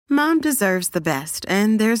Mom deserves the best,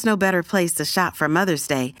 and there's no better place to shop for Mother's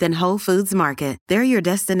Day than Whole Foods Market. They're your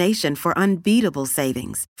destination for unbeatable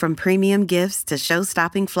savings, from premium gifts to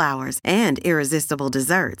show-stopping flowers and irresistible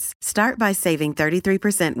desserts. Start by saving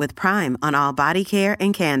 33% with Prime on all body care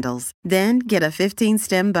and candles. Then get a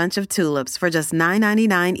 15-stem bunch of tulips for just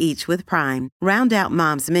 $9.99 each with Prime. Round out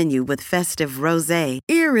Mom's menu with festive rosé,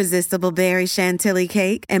 irresistible berry chantilly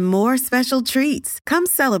cake, and more special treats. Come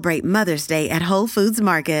celebrate Mother's Day at Whole Foods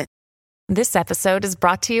Market. This episode is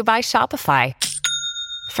brought to you by Shopify.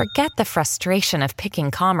 Forget the frustration of picking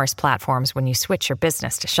commerce platforms when you switch your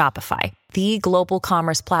business to Shopify, the global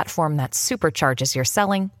commerce platform that supercharges your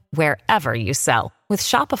selling wherever you sell. With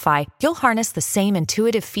Shopify, you'll harness the same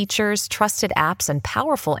intuitive features, trusted apps, and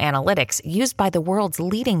powerful analytics used by the world's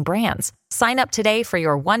leading brands. Sign up today for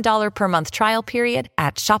your $1 per month trial period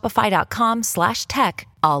at shopify.com/tech,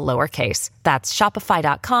 all lowercase. That's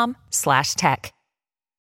shopify.com/tech.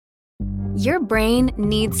 Your brain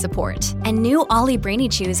needs support, and new Ollie Brainy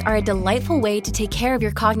Chews are a delightful way to take care of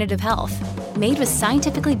your cognitive health. Made with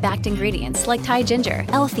scientifically backed ingredients like Thai ginger,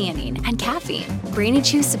 L-theanine, and caffeine, Brainy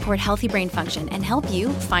Chews support healthy brain function and help you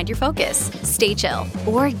find your focus, stay chill,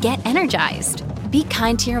 or get energized. Be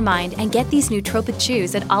kind to your mind and get these nootropic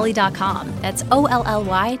chews at ollie.com. That's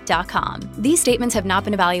OLLY.com. These statements have not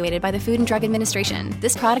been evaluated by the Food and Drug Administration.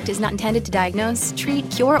 This product is not intended to diagnose, treat,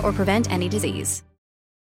 cure, or prevent any disease.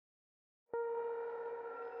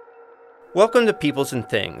 Welcome to Peoples and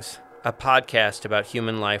Things, a podcast about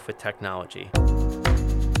human life with technology.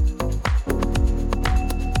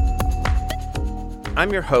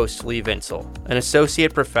 I'm your host, Lee Vinsel, an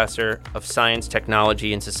associate professor of science,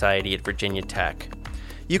 technology, and society at Virginia Tech.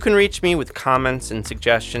 You can reach me with comments and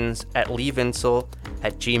suggestions at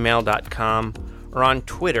leevinsel@gmail.com or on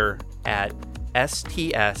Twitter at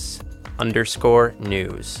STS_news.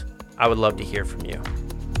 I would love to hear from you.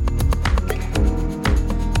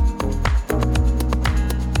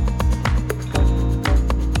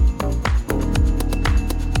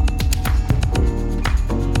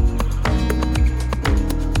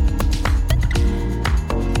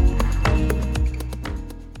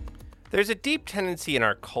 There's a deep tendency in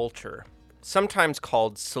our culture, sometimes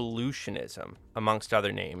called solutionism, amongst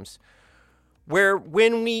other names, where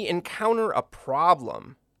when we encounter a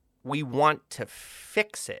problem, we want to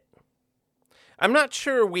fix it. I'm not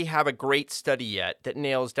sure we have a great study yet that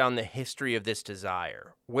nails down the history of this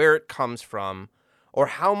desire, where it comes from, or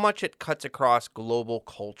how much it cuts across global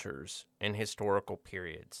cultures and historical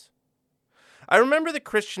periods. I remember the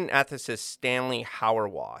Christian ethicist Stanley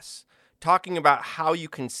Hauerwas talking about how you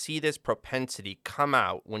can see this propensity come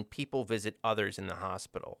out when people visit others in the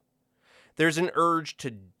hospital. There's an urge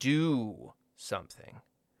to do something.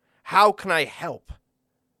 How can I help?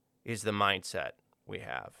 Is the mindset we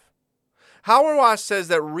have. Hauerwas says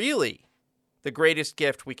that really the greatest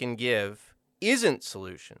gift we can give isn't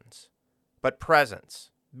solutions, but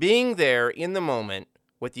presence, being there in the moment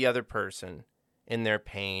with the other person in their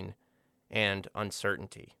pain and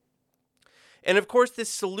uncertainty. And of course,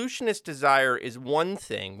 this solutionist desire is one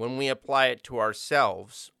thing when we apply it to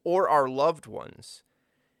ourselves or our loved ones.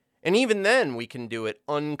 And even then, we can do it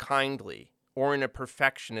unkindly or in a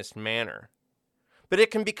perfectionist manner. But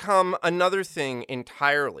it can become another thing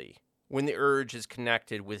entirely when the urge is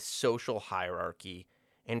connected with social hierarchy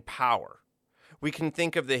and power. We can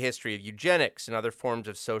think of the history of eugenics and other forms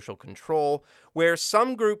of social control, where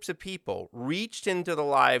some groups of people reached into the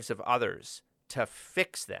lives of others to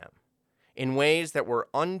fix them in ways that were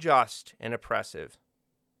unjust and oppressive.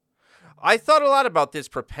 I thought a lot about this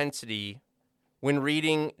propensity when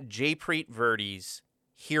reading Jaypreet Verdi's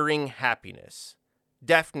Hearing Happiness,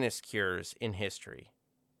 Deafness Cures in History.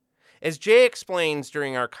 As Jay explains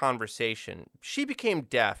during our conversation, she became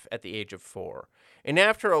deaf at the age of 4, and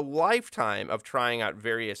after a lifetime of trying out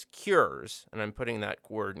various cures, and I'm putting that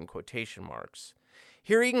word in quotation marks,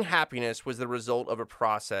 hearing happiness was the result of a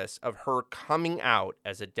process of her coming out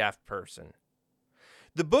as a deaf person.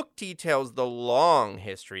 The book details the long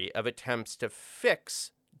history of attempts to fix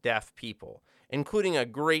deaf people, including a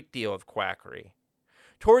great deal of quackery.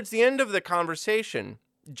 Towards the end of the conversation,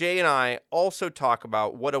 Jay and I also talk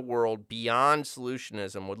about what a world beyond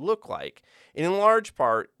solutionism would look like. And in large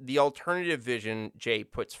part, the alternative vision Jay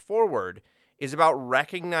puts forward is about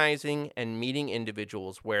recognizing and meeting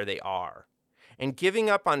individuals where they are, and giving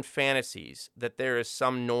up on fantasies that there is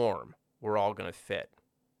some norm we're all going to fit.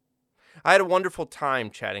 I had a wonderful time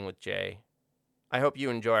chatting with Jay. I hope you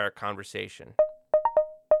enjoy our conversation.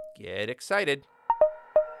 Get excited.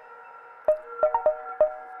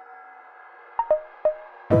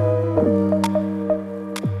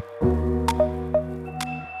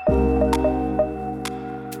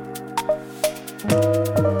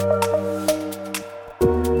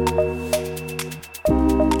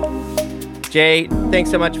 Jay,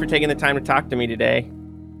 thanks so much for taking the time to talk to me today.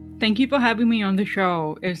 Thank you for having me on the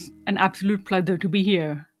show. It's an absolute pleasure to be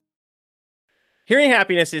here. Hearing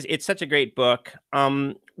Happiness it's such a great book.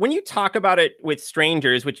 When you talk about it with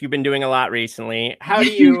strangers, which you've been doing a lot recently, how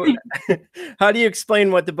do you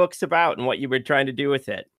explain what the book's about and what you were trying to do with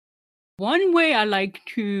it? One way I like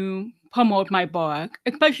to promote my book,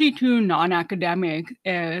 especially to non-academics,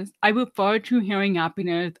 is I refer to Hearing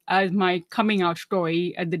Happiness as my coming out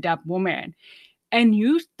story as a deaf woman, and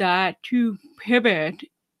use that to pivot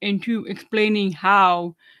into explaining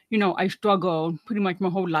how, I struggled pretty much my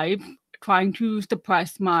whole life trying to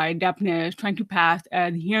suppress my deafness, trying to pass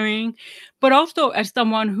as hearing, but also as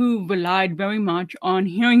someone who relied very much on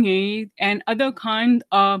hearing aids and other kinds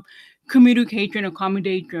of communication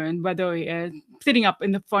accommodation, whether it is sitting up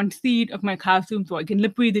in the front seat of my classroom so I can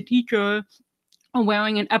lip read the teacher, or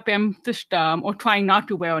wearing an FM system, or trying not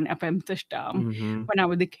to wear an FM system when I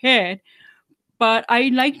was a kid. But I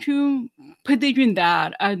like to position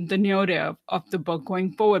that as the narrative of the book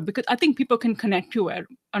going forward, because I think people can connect to it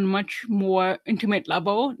on a much more intimate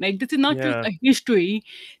level. Like, this is not just Yeah. a history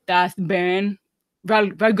that's been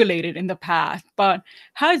regulated in the past, but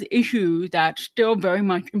has issues that still very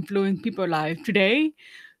much influence people's lives today.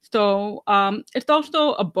 So it's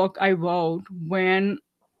also a book I wrote when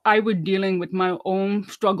I was dealing with my own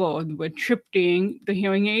struggles with shifting the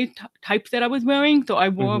hearing aid types that I was wearing. So I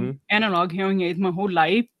wore analog hearing aids my whole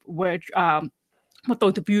life, which, for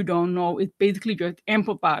those of you who don't know, it basically just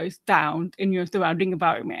amplifies sound in your surrounding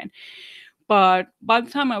environment. But by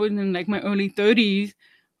the time I was in like my early 30s,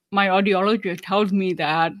 my audiologist tells me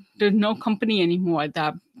that there's no company anymore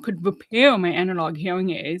that could repair my analog hearing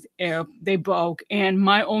aids if they broke, and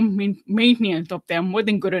my own maintenance of them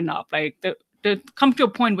wasn't good enough. Like, there comes to a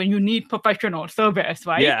point when you need professional service,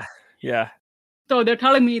 right? Yeah. So they're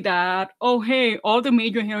telling me that, oh, hey, all the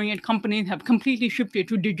major hearing aid companies have completely shifted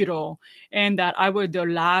to digital, and that I was their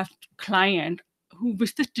last client who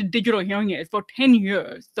resisted digital hearing aids for 10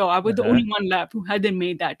 years. So I was the only one left who hadn't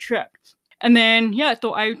made that shift. And then,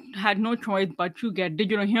 so I had no choice but to get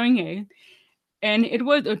digital hearing aids. And it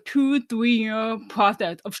was a 2-3 year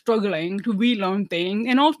process of struggling to relearn things,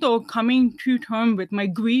 and also coming to terms with my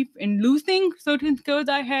grief in losing certain skills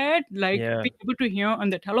I had, like being able to hear on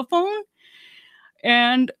the telephone.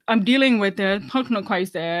 And I'm dealing with a personal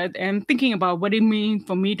crisis and thinking about what it means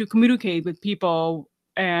for me to communicate with people,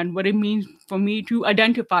 and what it means for me to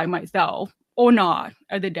identify myself or not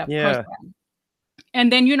as a deaf person. And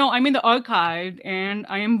then, I'm in the archive and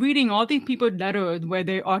I am reading all these people's letters where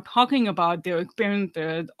they are talking about their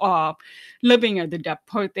experiences of living as a deaf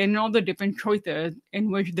person and all the different choices in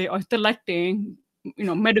which they are selecting,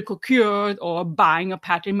 medical cures, or buying a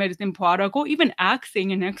patent medicine product, or even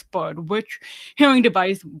asking an expert which hearing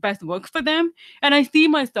device best works for them. And I see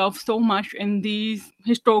myself so much in these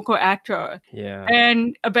historical actors. Yeah.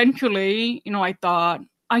 And eventually, I thought,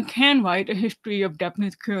 I can write a history of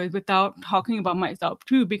deafness cures without talking about myself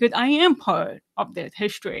too, because I am part of this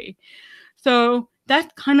history. So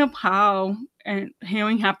that's kind of how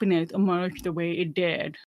Hearing Happiness emerged the way it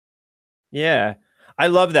did. Yeah, I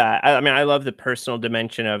love that. I mean, I love the personal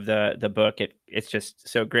dimension of the book. It's just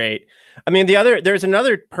so great. I mean, there's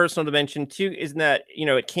another personal dimension too, isn't that,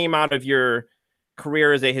 it came out of your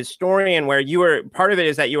career as a historian, where part of it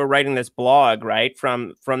is that you were writing this blog, right,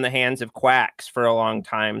 from the hands of quacks for a long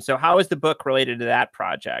time. So how is the book related to that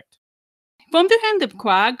project? From the Hands of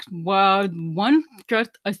Quacks was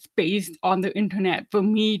just a space on the internet for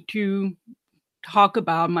me to talk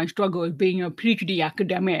about my struggle as being a PhD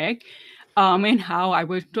academic, and how I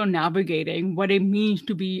was still navigating what it means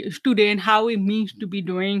to be a student, how it means to be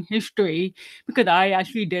doing history, because I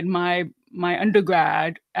actually did my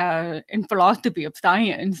undergrad in philosophy of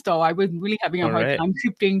science, so I was really having a hard time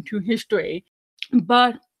shifting to history.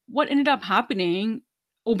 But what ended up happening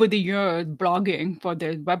over the years, blogging for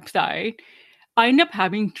this website, I ended up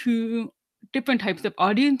having two different types of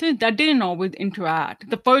audiences that didn't always interact.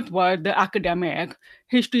 The first was the academic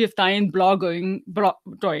history of science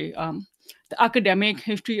the academic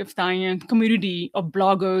history of science community of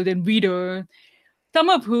bloggers and readers, some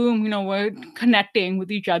of whom, were connecting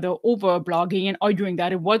with each other over blogging and arguing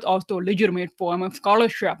that it was also a legitimate form of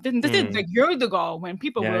scholarship. This is like years ago, when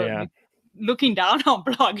people were like, looking down on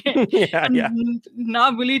blogging and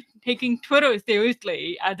not really taking Twitter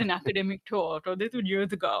seriously as an academic tool. So this was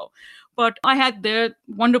years ago. But I had this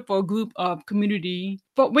wonderful group of community.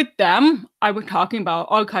 But with them, I was talking about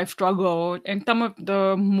archive struggle and some of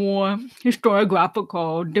the more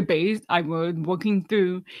historiographical debates I was working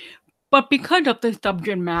through. But because of the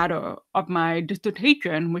subject matter of my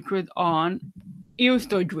dissertation, which was on ear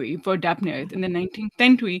surgery for deafness in the 19th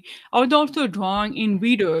century, I was also drawing in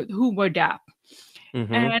readers who were deaf.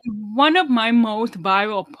 Mm-hmm. And one of my most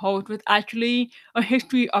viral posts was actually a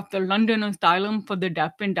history of the London Asylum for the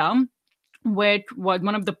Deaf and Dumb, which was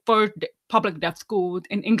one of the first public deaf schools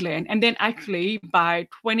in England. And then actually by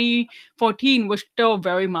 2014 was still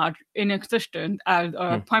very much in existence as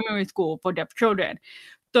a primary school for deaf children.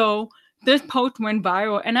 So this post went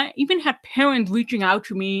viral, and I even had parents reaching out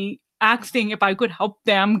to me asking if I could help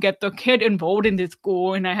them get their kid enrolled in this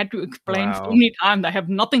school. And I had to explain so many times I have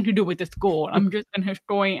nothing to do with the school. I'm just an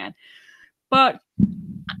historian. But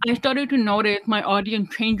I started to notice my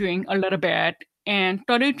audience changing a little bit and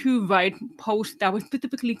started to write posts that were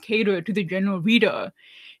specifically catered to the general reader.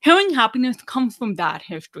 Hearing happiness comes from that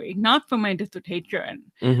history, not from my dissertation.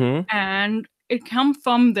 Mm-hmm. And it comes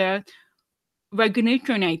from the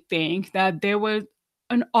recognition, I think, that there was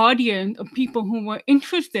an audience of people who were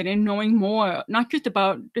interested in knowing more, not just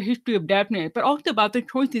about the history of deafness, but also about the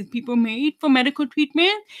choices people made for medical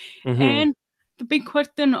treatment. Mm-hmm. And the big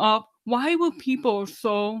question of why were people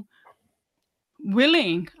so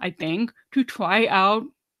willing, I think, to try out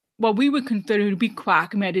what we would consider to be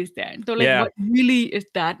quack medicine. So, what really is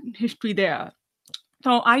that history there?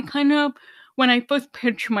 So I kind of, when I first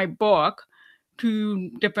pitched my book to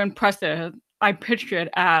different presses, I pitched it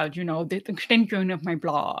as, this extension of my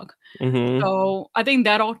blog. Mm-hmm. So I think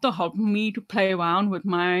that also helped me to play around with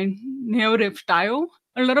my narrative style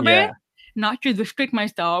a little bit, not just restrict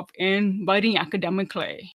myself in writing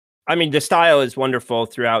academically. I mean, the style is wonderful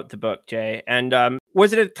throughout the book, Jay. And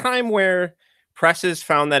was it a time where presses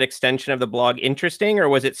found that extension of the blog interesting, or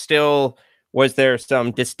was there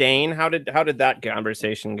some disdain? How did that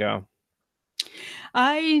conversation go?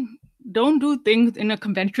 I don't do things in a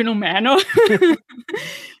conventional manner.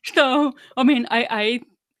 So, I mean, I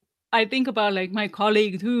think about like my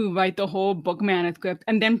colleagues who write the whole book manuscript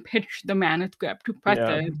and then pitch the manuscript to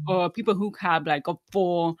presses, or people who have like a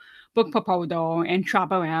full book proposal and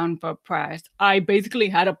shop around for press. I basically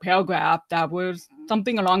had a paragraph that was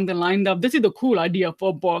something along the lines of, "This is a cool idea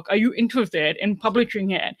for a book. Are you interested in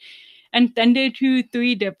publishing it?" And send it to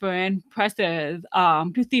 3 different presses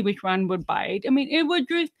to see which one would bite. I mean, it was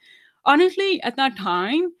just, honestly, at that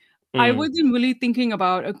time, I wasn't really thinking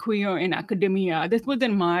about a career in academia. This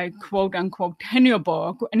wasn't my quote unquote tenure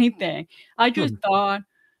book or anything. I just thought,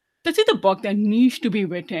 this is a book that needs to be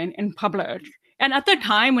written and published. And at the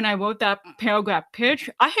time when I wrote that paragraph pitch,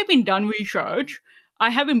 I haven't done research. I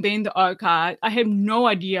haven't been in the archive. I have no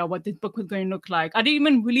idea what this book was going to look like. I didn't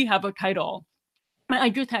even really have a title. I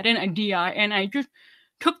just had an idea and I just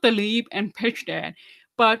took the leap and pitched it.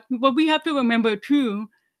 But what we have to remember too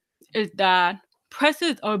is that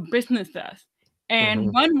presses are businesses.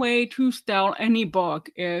 And one way to sell any book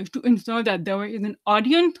is to ensure that there is an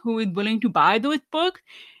audience who is willing to buy those books.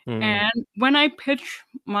 And when I pitched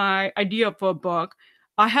my idea for a book,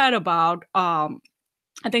 I had about, I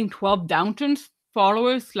think, 12,000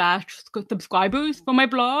 followers / subscribers for my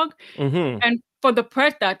blog. And for the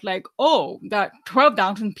press, that's like, oh, that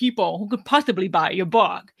 12,000 people who could possibly buy your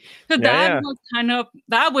book. So was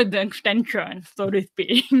that was the extension, so to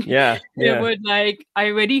speak. It was like, I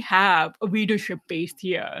already have a readership base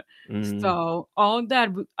here. So all that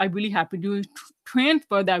I really have to do is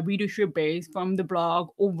transfer that readership base from the blog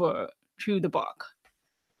over to the book.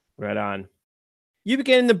 Right on. You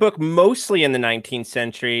begin the book mostly in the 19th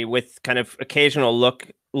century with kind of occasional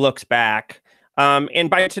looks back. And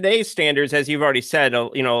by today's standards, as you've already said, a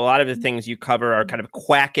lot of the things you cover are kind of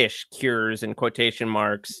quackish cures in quotation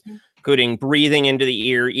marks, including breathing into the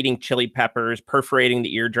ear, eating chili peppers, perforating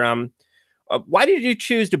the eardrum. Why did you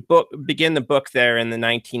choose to begin the book there in the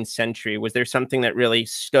 19th century? Was there something that really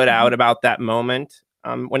stood out about that moment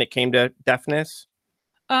when it came to deafness?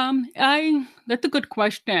 That's a good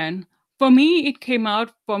question. For me, it came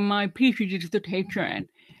out from my PhD dissertation,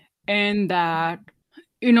 and that,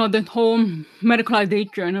 the whole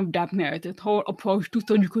medicalization of deafness, this whole approach to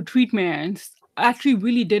surgical treatments actually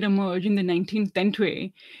really did emerge in the 19th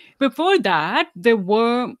century. Before that, there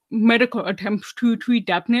were medical attempts to treat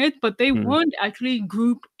deafness, but they weren't actually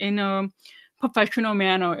grouped in a professional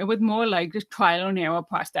manner. It was more like this trial and error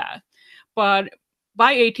process. But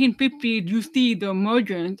by 1850, you see the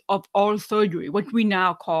emergence of oral surgery, which we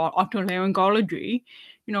now call otolaryngology.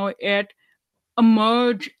 It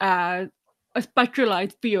emerged as a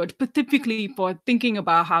specialized field specifically for thinking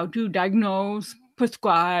about how to diagnose,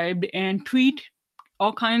 prescribe, and treat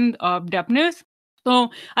all kinds of deafness.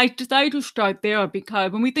 So I decided to start there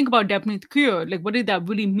because when we think about deafness cure, like, what does that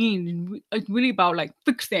really mean? It's really about like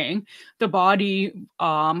fixing the body,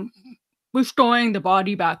 restoring the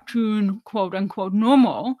body back to quote unquote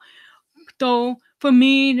normal. So for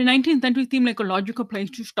me, the 19th century seemed like a logical place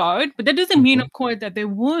to start. But that doesn't mean, of course, that there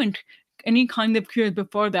weren't any kind of cures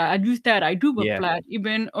before that. As you said, I do work flat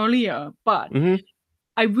even earlier, but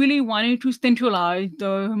I really wanted to centralize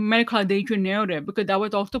the medicalization narrative because that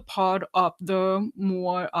was also part of the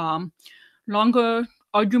more longer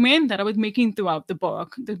argument that I was making throughout the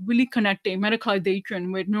book, that really connecting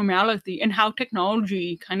medicalization with normality and how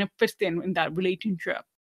technology kind of fits in that relationship.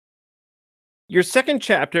 Your second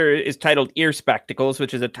chapter is titled Ear Spectacles,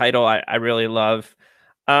 which is a title I really love.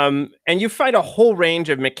 And you find a whole range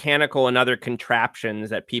of mechanical and other contraptions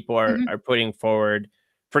that people are putting forward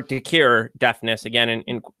to cure deafness, again,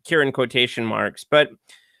 in cure in quotation marks. But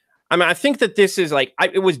I mean, I think that this is like,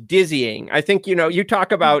 it was dizzying. I think, you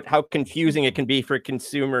talk about how confusing it can be for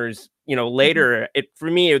consumers, later. For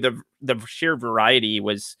me, the sheer variety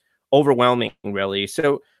was overwhelming, really.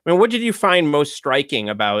 So, I mean, what did you find most striking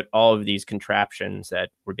about all of these contraptions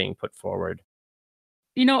that were being put forward?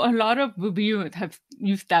 A lot of reviewers have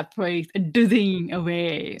used that phrase, dizzying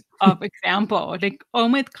away of example, like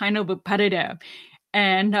almost kind of repetitive.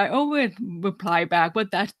 And I always reply back,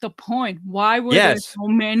 but that's the point. Why were there so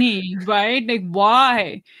many, right? Like,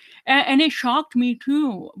 why? And it shocked me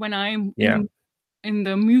too when I'm in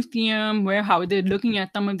the museum warehouse, they're looking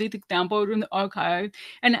at some of these examples in the archive.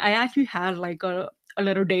 And I actually had like a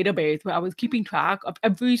little database where I was keeping track of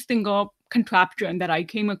every single contraption that I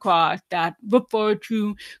came across that referred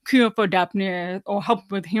to cure for deafness or help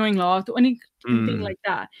with hearing loss or anything like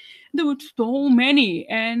that. There were so many,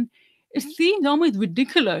 and it seems almost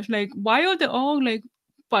ridiculous. Like, why are they all like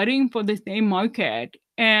fighting for the same market?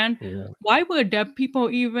 And why were deaf people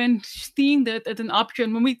even seeing that as an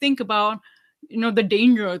option when we think about the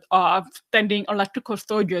dangers of sending electrical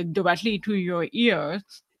surges directly to your ears,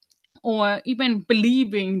 or even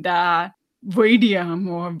believing that radium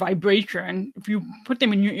or vibration, if you put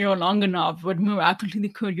them in your ear long enough, would miraculously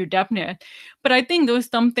cure your deafness. But I think there was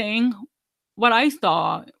something, what I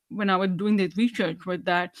saw when I was doing this research was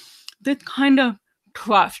that this kind of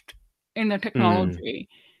trust in the technology,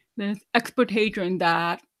 this expectation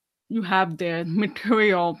that you have the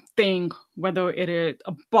material thing, whether it is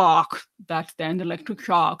a box that stands electric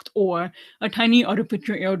shocks or a tiny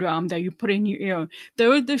artificial eardrum that you put in your ear.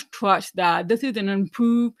 There is this trust that this is an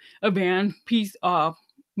improved, advanced piece of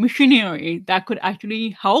machinery that could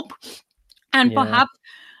actually help, and perhaps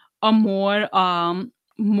a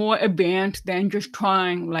more advanced than just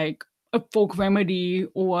trying like a folk remedy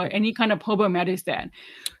or any kind of herbal medicine.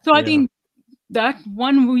 So I think that's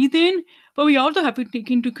one reason, but we also have to take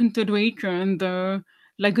into consideration the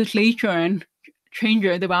legislation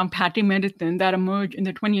changes around patented medicine that emerged in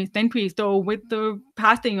the 20th century. So with the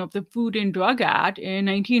passing of the Food and Drug Act in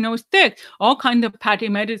 1906, all kinds of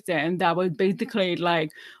patented medicine that was basically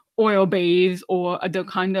like oil-based or other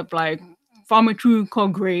kind of like pharmaceutical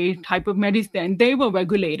grade type of medicine, they were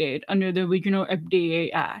regulated under the original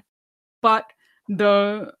FDA Act. But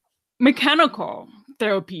the mechanical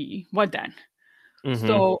therapy wasn't.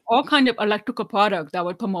 So all kind of electrical products that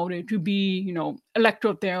were promoted to be,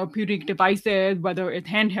 electrotherapeutic devices, whether it's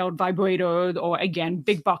handheld vibrators or again,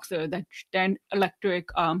 big boxes that send electric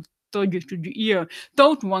surges to the ear,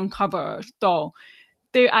 those weren't covered. So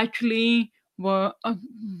they actually were a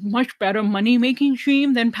much better money-making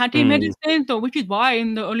stream than patented medicine. So which is why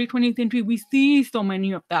in the early 20th century, we see so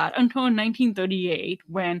many of that until 1938,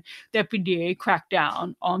 when the FDA cracked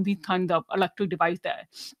down on these kinds of electric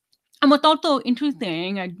devices. And what's also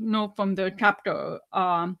interesting, I know from the chapter,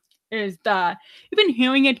 is that even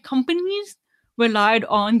hearing aid companies relied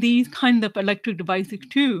on these kinds of electric devices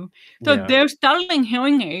too. So they're selling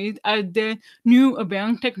hearing aids as the new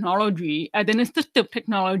advanced technology, as an assistive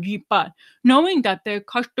technology, but knowing that their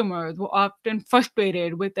customers were often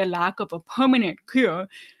frustrated with the lack of a permanent cure,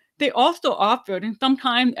 they also offered, and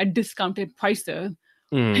sometimes at discounted prices,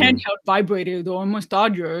 handheld vibrators or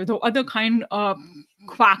massagers or other kind of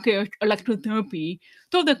quackish electrotherapy,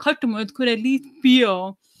 so the customers could at least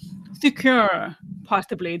feel secure,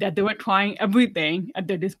 possibly, that they were trying everything at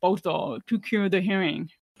their disposal to cure their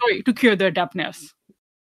to cure their deafness.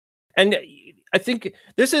 And I think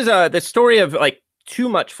this is the story of like too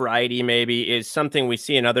much variety, maybe, is something we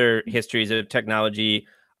see in other histories of technology.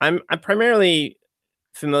 I'm primarily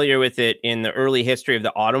familiar with it in the early history of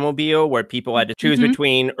the automobile, where people had to choose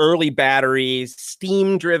between early batteries,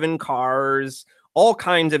 steam-driven cars, all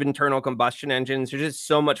kinds of internal combustion engines. There's just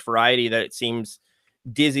so much variety that it seems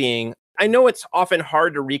dizzying. I know it's often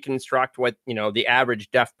hard to reconstruct what, the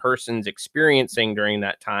average deaf person's experiencing during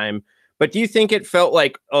that time, but do you think it felt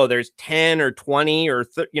like, oh, there's 10 or 20 or,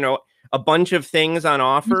 a bunch of things on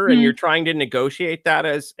offer and you're trying to negotiate that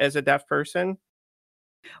as a deaf person?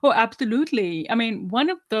 Oh, absolutely. I mean, one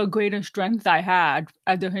of the greatest strengths I had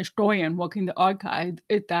as a historian working the archives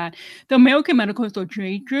is that the American Medical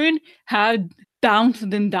Association had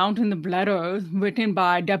thousands of letters written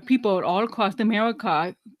by deaf people all across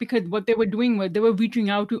America because what they were doing was they were reaching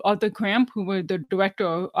out to Arthur Cramp, who was the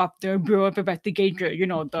director of the Bureau of Investigation,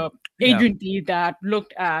 the Yeah. agency that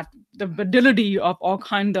looked at the validity of all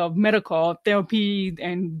kinds of medical therapies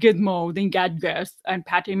and gizmos and gadgets and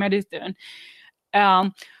patent medicine.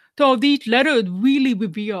 Um, so these letters really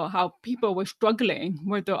reveal how people were struggling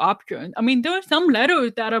with their options. I mean, there are some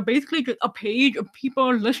letters that are basically just a page of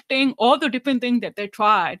people listing all the different things that they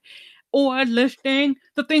tried, or listing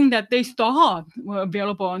the thing that they saw were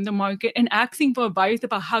available on the market and asking for advice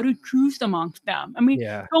about how to choose amongst them. I mean,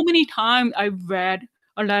 Yeah. so many times I've read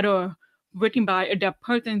a letter written by a deaf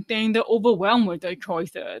person saying they're overwhelmed with their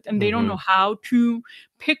choices and they don't know how to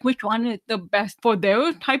pick which one is the best for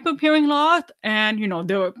their type of hearing loss. And,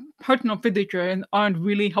 their personal physicians aren't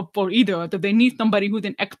really helpful either. So they need somebody who's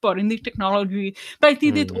an expert in these technologies. But I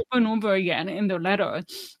see this Mm. over and over again in their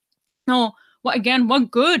letters. So, what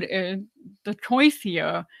good is the choice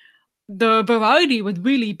here? The variety was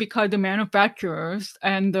really because the manufacturers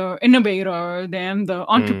and the innovators and the Mm.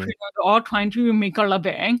 entrepreneurs are all trying to make a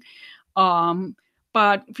living. Um,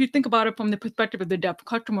 but if you think about it from the perspective of the deaf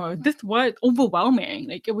customer, this was overwhelming.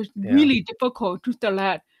 Like it was Yeah. really difficult to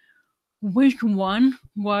select which one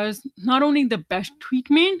was not only the best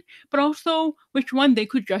treatment, but also which one they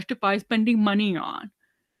could justify spending money on.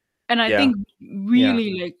 And I Yeah. think Yeah.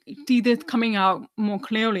 really like see this coming out more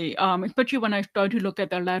clearly, especially when I start to look at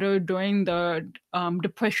the letter during the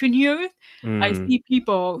depression years. I Mm. see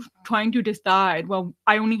people trying to decide, well,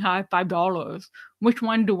 I only have $5. Which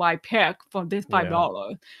one do I pick for this Yeah.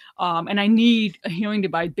 $5? And I need a hearing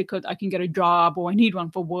device because I can get a job, or I need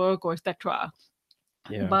one for work, or etc.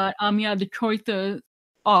 Yeah. But yeah, the choices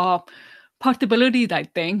of possibilities I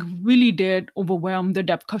think really did overwhelm the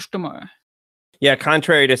deaf customer. Yeah,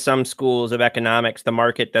 contrary to some schools of economics, the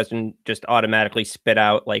market doesn't just automatically spit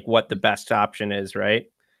out like what the best option is, right?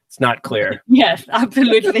 It's not clear. Yes,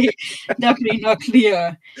 absolutely. Definitely not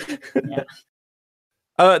clear. Yeah.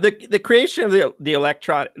 The creation of the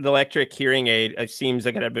electric hearing aid seems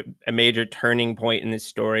like a major turning point in this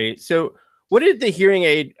story. So, what did the hearing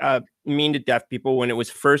aid mean to deaf people when it was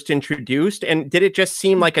first introduced? And did it just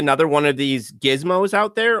seem like another one of these gizmos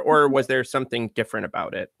out there, or was there something different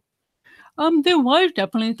about it? There was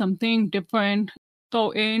definitely something different.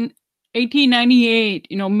 So in 1898,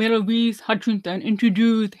 Miller Reese Hutchinson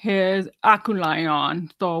introduced his Aculion,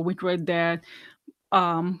 so which was their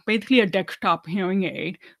basically a desktop hearing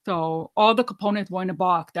aid. So all the components were in a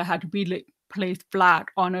box that had to be placed flat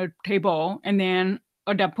on a table, and then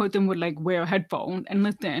a deaf person would like wear headphones and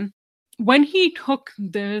listen. When he took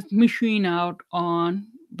this machine out on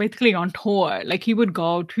basically on tour, like he would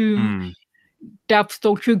go to Mm. deaf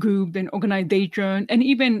social groups and organizations and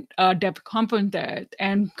even deaf conferences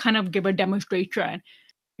and kind of give a demonstration.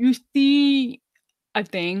 You see, I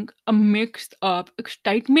think, a mix of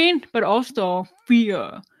excitement but also fear.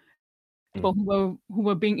 Mm. People who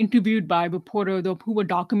were being interviewed by reporters or who were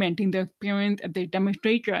documenting their experience at the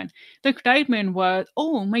demonstration. The excitement was,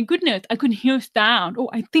 oh my goodness, I could hear sound. Oh,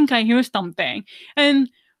 I think I hear something. And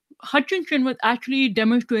Hutchinson was actually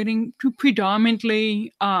demonstrating to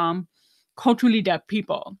predominantly culturally deaf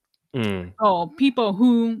people. Mm. So people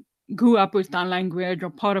who grew up with sign language or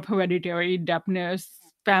part of hereditary deafness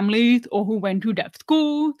families or who went to deaf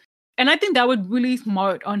school. And I think that was really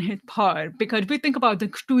smart on his part because if we think about the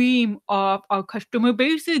extreme of our customer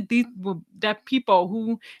bases, these were deaf people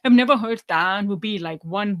who have never heard sound would be like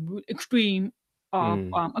one extreme of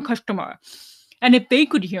Mm. a customer. And if they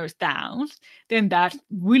could hear sounds, then that's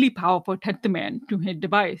really powerful testament to his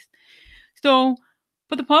device. So,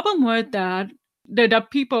 but the problem was that the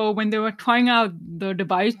people, when they were trying out the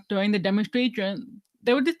device during the demonstration,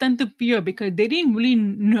 there was this sense of fear because they didn't really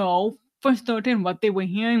know for certain what they were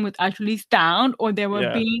hearing was actually sound or they were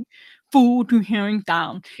Yeah. being fooled to hearing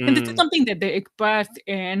sound. And this is Mm. something that they expressed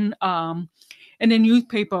in a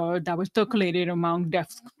newspaper that was circulated among deaf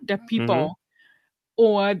Hmm. people,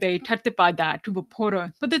 or they testify that to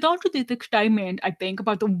reporters. But there's also this excitement, I think,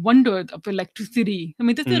 about the wonders of electricity. I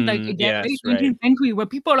mean, this is like, Mm. again, Yes. late Right. 19th century where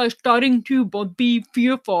people are starting to both be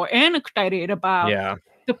fearful and excited about Yeah.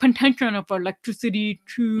 the potential of electricity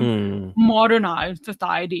to Mm. modernize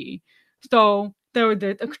society. So there was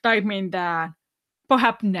this excitement that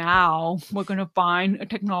perhaps now we're going to find a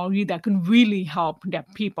technology that can really help deaf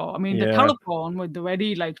people. I mean, the Yeah. telephone was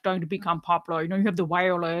already like starting to become popular. You have the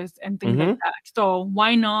wireless and things like Hmm. that. So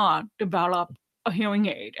why not develop a hearing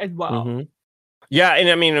aid as well? Hmm. Yeah, and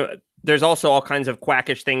I mean, there's also all kinds of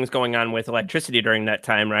quackish things going on with electricity during that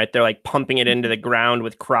time, right? They're like pumping it into the ground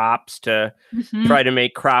with crops to try to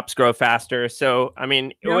make crops grow faster. So, I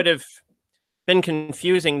mean, it would have been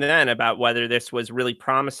confusing then about whether this was really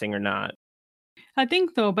promising or not. I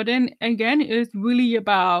think so. But then again, it's really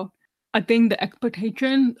about, I think, the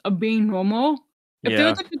expectation of being normal. If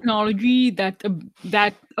there's a technology that's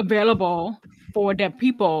available for deaf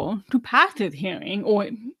people to passive hearing, or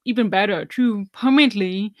even better, to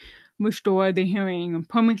permanently restore the hearing and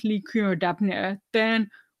permanently cure deafness, then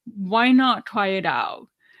why not try it out?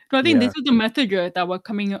 So I think this is the messages that were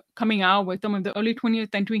coming out with some of the early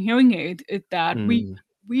 20th century hearing aids, is that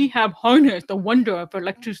we have harnessed the wonder of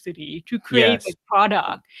electricity to create a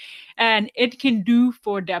product, and it can do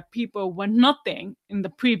for deaf people what nothing in the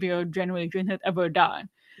previous generation has ever done.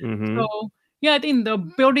 So yeah, I think the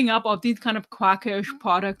building up of these kind of quackish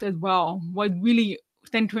products as well was really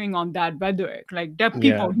centering on that rhetoric. Like, deaf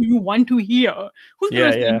people, do you want to hear? Who's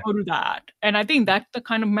going to say no to that? And I think that's the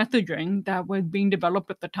kind of messaging that was being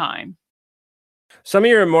developed at the time. Some of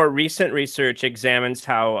your more recent research examines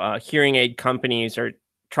how hearing aid companies are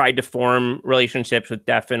tried to form relationships with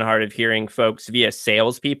deaf and hard of hearing folks via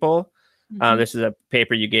salespeople. This is a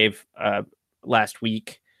paper you gave last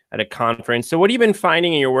week at a conference. So what have you been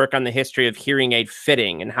finding in your work on the history of hearing aid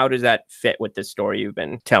fitting, and how does that fit with the story you've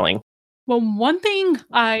been telling? Well, one thing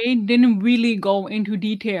I didn't really go into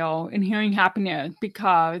detail in Hearing Happiness,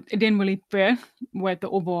 because it didn't really fit with the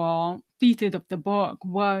overall thesis of the book,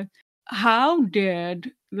 was how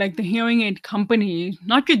did the hearing aid companies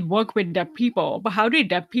not just work with deaf people, but how did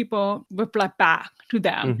deaf people reflect back to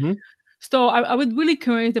them? So I was really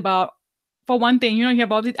curious about, for one thing, you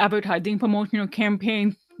have all these advertising promotional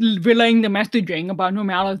campaigns relaying the messaging about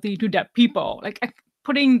normality to deaf people, like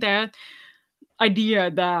putting that idea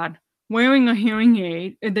that wearing a hearing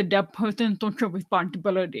aid is a deaf person's social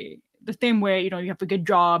responsibility. The same way, you have to get a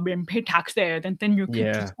job and pay taxes and send your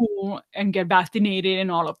kids to school and get vaccinated and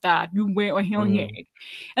all of that. You wear a hearing aid.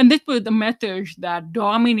 And this was the message that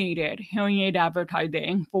dominated hearing aid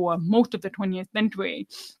advertising for most of the 20th century.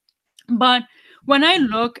 But when I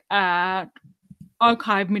look at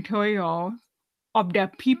archive material of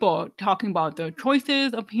deaf people talking about the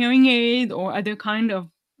choices of hearing aids or other kind of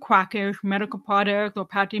quackish medical products or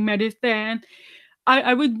patented medicine,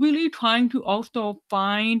 I was really trying to also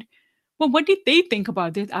find, well, what did they think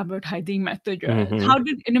about this advertising messages? How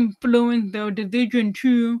did it influence their decision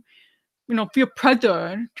to, feel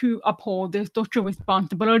pressure to uphold their social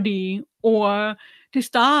responsibility, or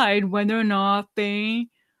decide whether or not they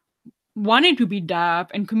wanted to be deaf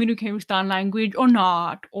and communicate with sign language or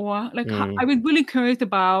not, or I was really curious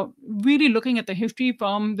about really looking at the history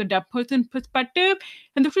from the deaf person perspective,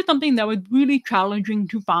 and this was something that was really challenging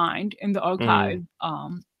to find in the archive,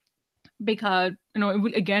 because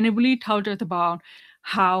it really tells us about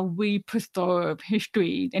how we preserve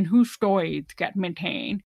history and whose stories get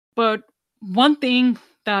maintained. But one thing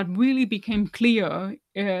that really became clear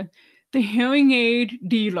is the hearing aid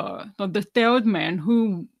dealer, so the salesman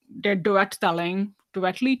who did direct selling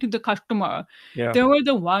directly to the customer, they were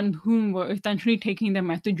the ones who were essentially taking the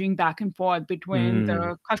messaging back and forth between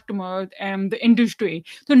the customers and the industry.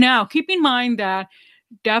 So now keep in mind that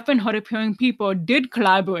deaf and hard of hearing people did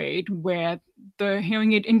collaborate with the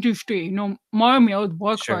hearing aid industry. Mara Mill's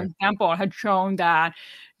work, for example, had shown that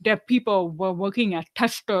deaf people were working as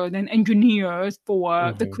testers and engineers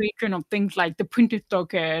for the creation of things like the printed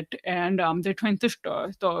circuit and the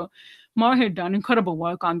transistor. So Mara had done incredible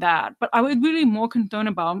work on that. But I was really more concerned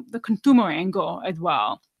about the consumer angle as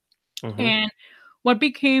well. And what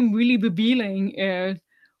became really revealing is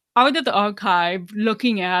I was at the archive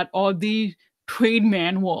looking at all these trade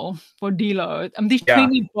manuals for dealers and these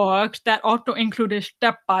training books that also included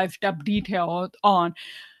step-by-step details on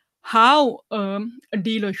how a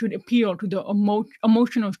dealer should appeal to the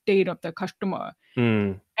emotional state of the customer.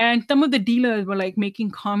 And some of the dealers were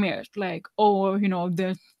making comments like, oh,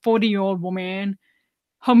 this 40-year-old woman,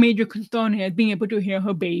 her major concern is being able to hear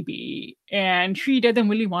her baby, and she doesn't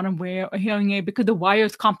really want to wear a hearing aid because the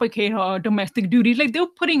wires complicate her domestic duties. They're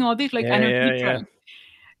putting all these annotations.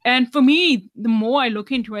 And for me, the more I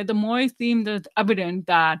look into it, the more it seems there's evidence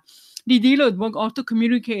that the dealers were also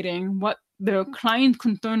communicating what their client's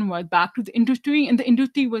concern was back to the industry, and the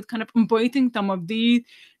industry was kind of embracing some of these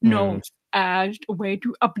notes as a way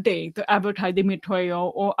to update the advertising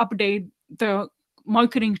material or update the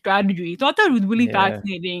marketing strategy. So I thought it was really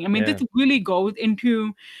fascinating. I mean, this really goes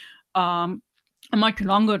into a much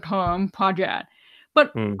longer term project.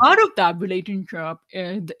 But out of that relationship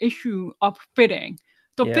is the issue of fitting.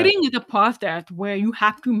 So fitting is a process where you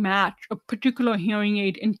have to match a particular hearing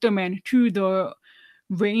aid instrument to the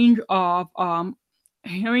range of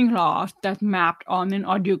hearing loss that's mapped on an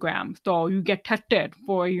audiogram. So you get tested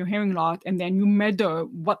for your hearing loss, and then you measure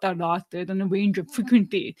what that loss is and a range of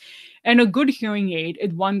frequencies. And a good hearing aid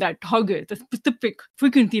is one that targets a specific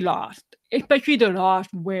frequency loss, especially the loss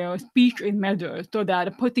where speech is measured, so that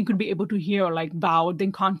a person could be able to hear like vowels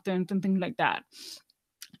and consonants and things like that.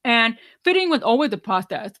 And fitting was always a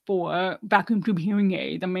process for vacuum tube hearing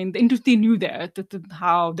aids. I mean, the industry knew that. This is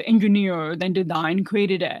how the engineers and design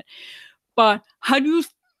created it. But how do you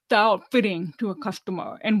sell fitting to a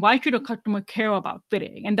customer? And why should a customer care about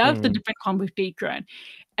fitting? And that's the different conversation.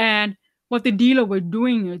 And what the dealer was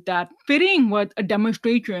doing is that fitting was a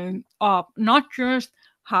demonstration of not just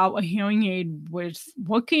how a hearing aid was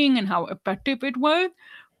working and how effective it was,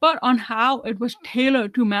 but on how it was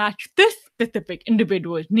tailored to match this specific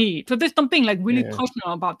individual's needs. So there's something like really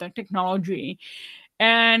personal about the technology.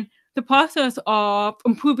 And the process of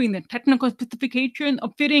improving the technical specification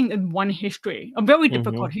of fitting is one history, a very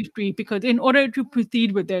difficult history, because in order to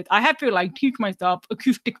proceed with it, I have to like teach myself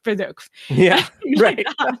acoustic physics. Yeah, right.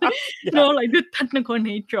 You know, like the technical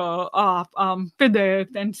nature of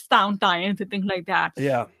physics and sound science and things like that.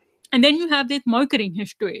 Yeah. And then you have this marketing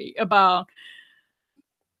history about,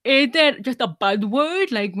 is that just a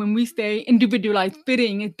buzzword? Like when we say individualized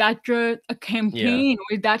fitting, is that just a campaign,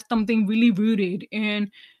 or is that something really rooted in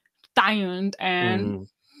science and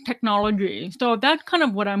technology? So that's kind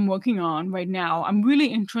of what I'm working on right now. I'm really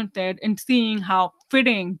interested in seeing how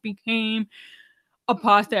fitting became a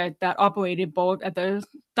process that operated both at the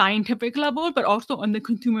scientific level, but also on the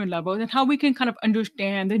consumer level, and how we can kind of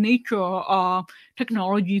understand the nature of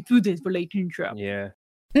technology through this relationship. Yeah.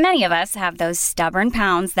 Many of us have those stubborn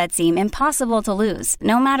pounds that seem impossible to lose,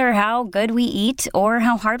 no matter how good we eat or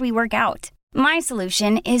how hard we work out. My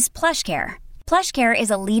solution is PlushCare. PlushCare is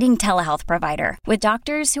a leading telehealth provider with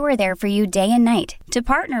doctors who are there for you day and night to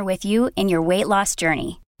partner with you in your weight loss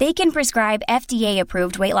journey. They can prescribe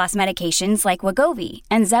FDA-approved weight loss medications like Wegovy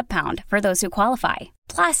and Zepbound for those who qualify.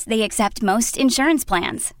 Plus, they accept most insurance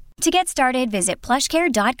plans. To get started, visit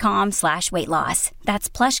plushcare.com/weightloss. That's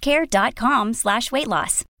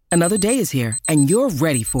plushcare.com/weightloss. Another day is here, and you're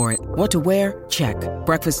ready for it. What to wear? Check.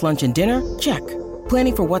 Breakfast, lunch, and dinner? Check.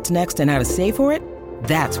 Planning for what's next and how to save for it?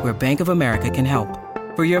 That's where Bank of America can help.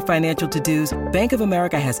 For your financial to-dos, Bank of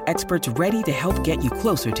America has experts ready to help get you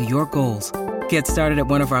closer to your goals. Get started at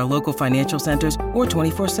one of our local financial centers or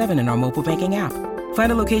 24/7 in our mobile banking app.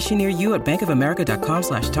 Find a location near you at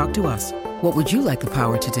bankofamerica.com/talktous. What would you like the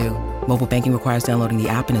power to do? Mobile banking requires downloading the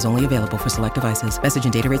app and is only available for select devices. Message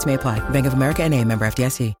and data rates may apply. Bank of America NA, member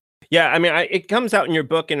FDIC. Yeah, I mean, it comes out in your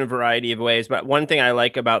book in a variety of ways, but one thing I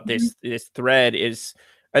like about this thread is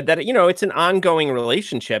that, you know, it's an ongoing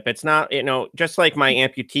relationship. It's not, you know, just like my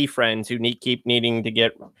amputee friends who keep needing to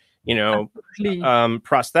get, you know,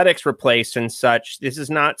 prosthetics replaced and such. This is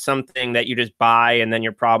not something that you just buy and then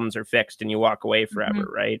your problems are fixed and you walk away forever,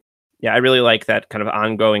 right? Yeah, I really like that kind of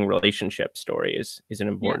ongoing relationship story is an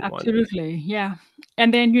important one. Absolutely, yeah.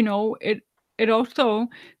 And then, you know, it also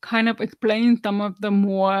kind of explains some of the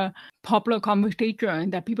more popular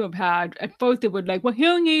conversations that people have had. At first, they were like, well,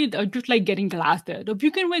 hearing aids are just like getting glasses. If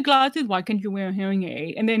you can wear glasses, why can't you wear a hearing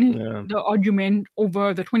aid? And then the argument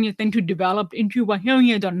over the 20th century developed into, well,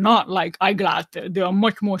 hearing aids are not like eyeglasses. They are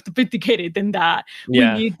much more sophisticated than that.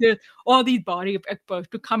 Yeah. We need all these body of experts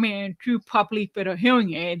to come in to properly fit a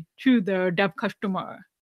hearing aid to the deaf customer.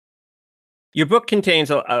 Your book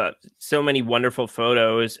contains so many wonderful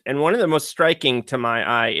photos, and one of the most striking to my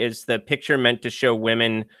eye is the picture meant to show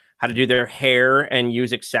women how to do their hair and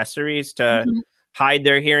use accessories to hide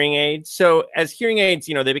their hearing aids. So as hearing aids,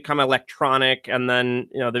 you know, they become electronic and then,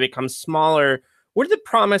 you know, they become smaller. What does the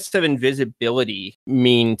promise of invisibility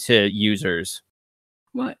mean to users?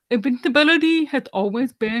 Well, invisibility has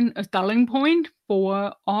always been a selling point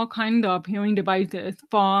for all kinds of hearing devices,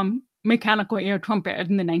 from mechanical ear trumpets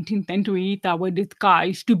in the 19th century that were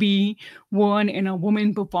disguised to be worn in a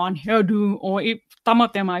woman's bouffant hairdo, or some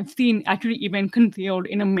of them I've seen actually even concealed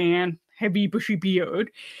in a man's heavy bushy beard,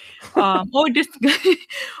 or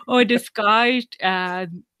disguised as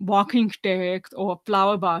walking sticks or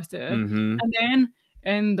flower vases. And then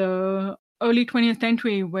in the early 20th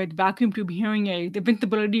century, with vacuum tube hearing aids,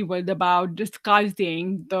 invisibility was about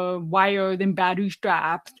disguising the wires and battery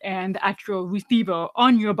straps and the actual receiver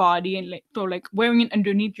on your body, and like wearing it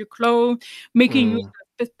underneath your clothes, making use of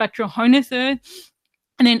the spectral harnesses.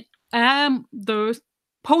 And then the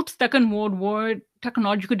post-Second World War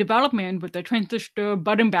technological development with the transistor,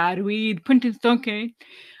 button battery, printed circuit,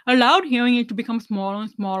 allowed hearing aids to become smaller and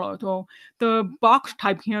smaller. So the box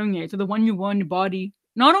type hearing aids, so the one you wear on your body,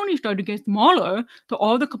 not only start to get smaller, so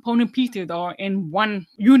all the component pieces are in one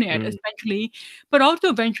unit essentially, but also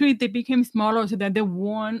eventually they became smaller so that they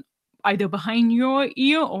weren't either behind your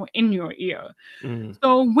ear or in your ear.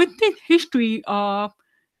 So with this history of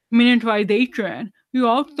miniaturization, you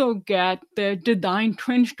also get the design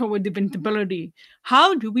trends toward invincibility.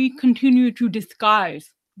 How do we continue to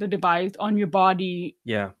disguise the device on your body,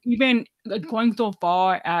 even going so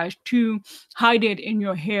far as to hide it in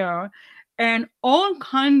your hair? And all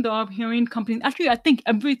kinds of hearing companies, actually, I think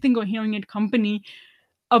every single hearing aid company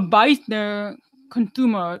advise their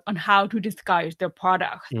consumers on how to disguise their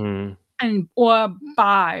products and or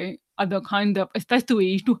buy other kinds of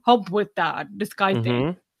accessories to help with that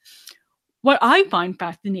disguising. What I find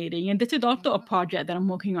fascinating, and this is also a project that I'm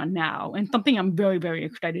working on now, and something I'm very, very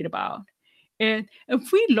excited about, is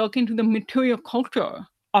if we look into the material culture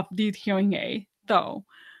of these hearing aids, so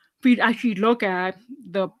if we actually look at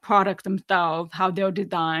the products themselves, how they're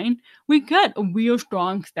designed, we get a real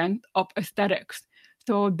strong sense of aesthetics.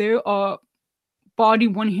 So there are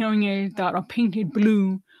body-worn hearing aids that are painted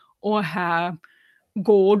blue or have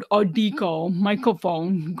gold or decal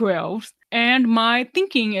microphone grills. And my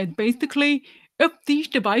thinking is basically, if these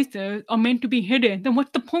devices are meant to be hidden, then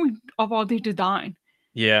what's the point of all this design?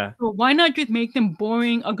 Yeah. So why not just make them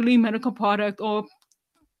boring, ugly medical products or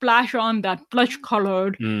splash on that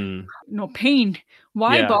flesh-colored paint?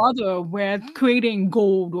 Why bother with creating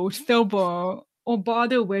gold or silver or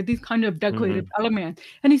bother with these kind of decorative elements?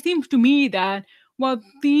 And it seems to me that, well,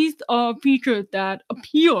 these are features that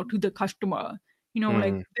appeal to the customer.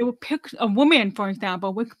 Like they will pick a woman, for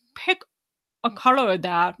example, would pick a color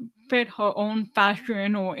that fit her own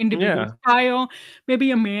fashion or individual style.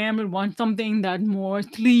 Maybe a man would want something that's more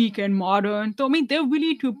sleek and modern. So, I mean, they're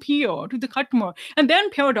really to appeal to the customer. And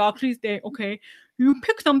then paradoxically say, okay, you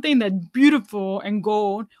pick something that's beautiful and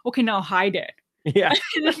gold. Okay, now hide it. Yeah.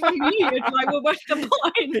 And for me, it's like, well, what's the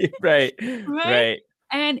point? Right.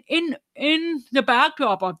 And in the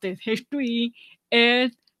backdrop of this history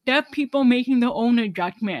is there are people making their own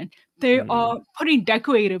adjustment. They are putting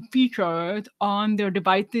decorative features on their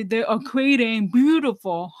devices. They are creating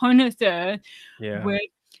beautiful harnesses with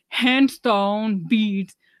handstone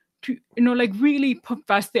beads to, like really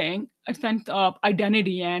professing a sense of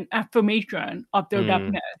identity and affirmation of their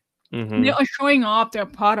deafness. They are showing off their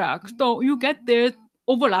products. So you get this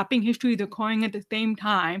overlapping history occurring at the same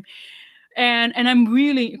time. And I'm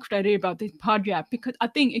really excited about this project because I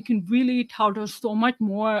think it can really tell us so much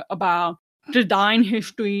more about design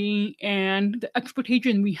history and the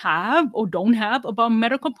expectation we have or don't have about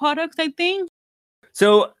medical products, I think.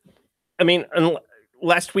 So, I mean,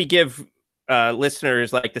 lest we give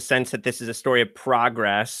listeners like the sense that this is a story of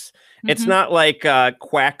progress, it's not like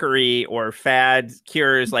quackery or fad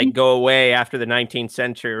cures like go away after the 19th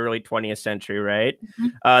century, early 20th century, right?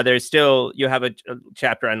 There's still, you have a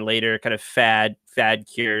chapter on later kind of fad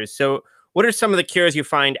cures. So what are some of the cures you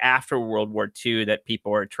find after World War II that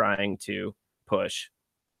people are trying to push?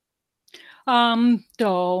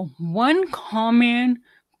 So one common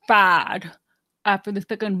fad after the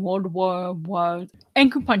Second World War was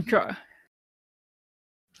acupuncture.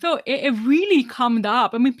 So it really come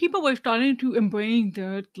up. I mean, people were starting to embrace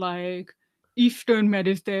it like Eastern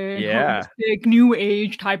medicine, holistic, new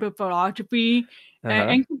age type of philosophy.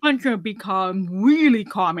 And acupuncture became really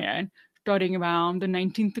common starting around the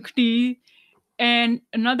 1960s. And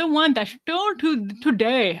another one that still to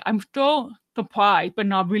today, I'm still surprised, but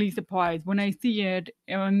not really surprised when I see it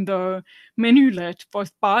on the menu list for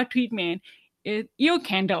spa treatment is ear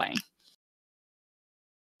candling.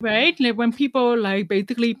 Right? Like when people like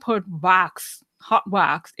basically put hot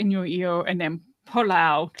wax in your ear and then pull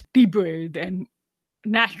out deep breathe and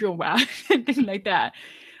natural wax and things like that.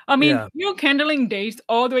 I mean, ear candling dates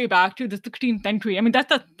all the way back to the 16th century. I mean, that's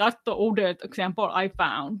the oldest example I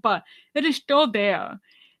found, but it is still there.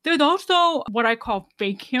 There's also what I call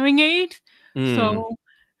fake hearing aids. So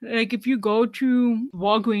like if you go to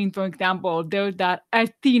Walgreens, for example, there's that as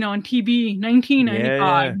seen on TV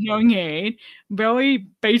 1995 hearing aid, very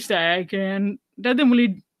basic and doesn't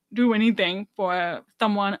really do anything for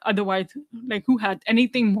someone otherwise like who had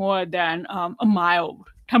anything more than a mild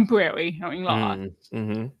temporary hearing loss.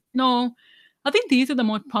 No, I think these are the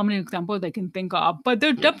most prominent examples I can think of, but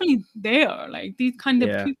they're definitely there. Like these kind of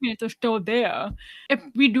treatments are still there. If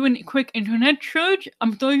we do a quick internet search,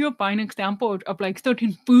 I'm sure you'll find examples of like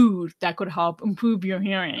certain foods that could help improve your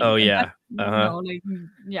hearing. Oh, And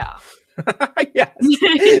yeah. Yes,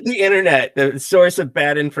 the internet, the source of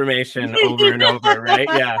bad information over and over, right?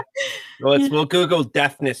 Yeah. We'll Google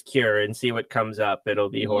deafness cure and see what comes up. It'll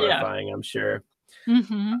be horrifying, I'm sure.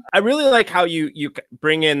 Mm-hmm. I really like how you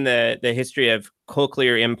bring in the history of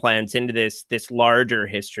cochlear implants into this larger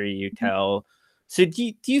history you tell. So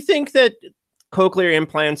do you think that cochlear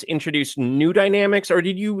implants introduced new dynamics, or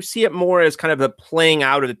did you see it more as kind of a playing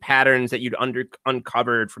out of the patterns that you'd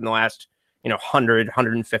uncovered from the last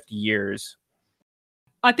 150 years?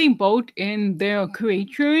 I think both in their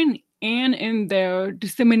creation and in their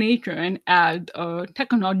dissemination as a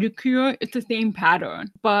technology cure, it's the same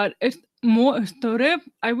pattern, but it's more assertive,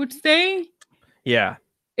 I would say. Yeah.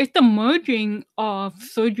 It's the merging of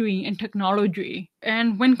surgery and technology.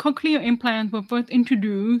 And when cochlear implants were first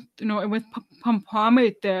introduced, it was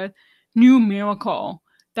promised that new miracle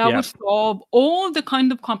that would solve all the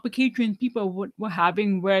kind of complications people were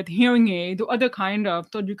having with hearing aids or other kind of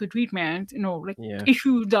surgical treatments,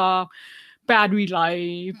 issues of battery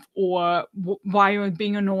life or wires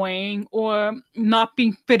being annoying or not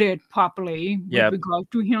being fitted properly with regard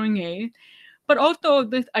to hearing aids. But also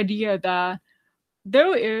this idea that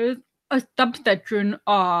there is a subsection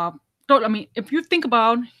of, if you think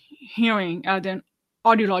about hearing as an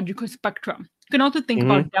audiological spectrum, you can also think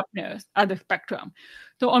about deafness as a spectrum.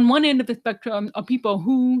 So on one end of the spectrum are people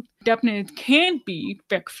whose deafness can be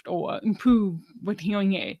fixed or improved with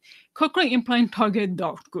hearing aids. Cochlear implants target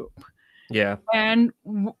that group. Yeah. And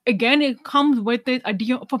again, it comes with this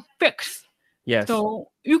idea of a fix. Yes. So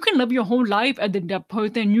you can live your whole life as a deaf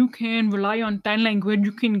person. You can rely on sign language.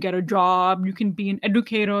 You can get a job. You can be an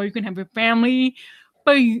educator. You can have a family.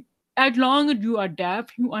 But as long as you are deaf,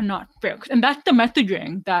 you are not fixed. And that's the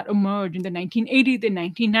messaging that emerged in the 1980s and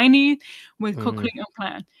 1990s with cochlear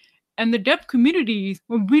implants. And the deaf communities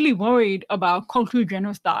were really worried about cultural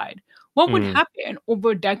genocide. What would happen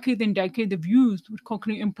over decades and decades of use with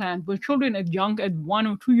cochlear implants where children as young as 1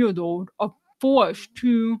 or 2 years old are forced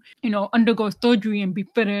to, undergo surgery and be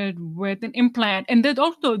fitted with an implant. And there's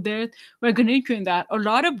also this recognition that a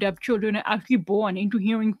lot of deaf children are actually born into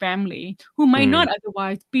hearing families who might not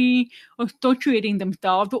otherwise be associating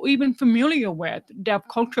themselves or even familiar with deaf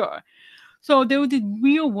culture. So there was this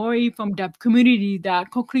real worry from deaf community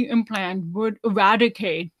that cochlear implants would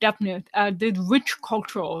eradicate deafness as this rich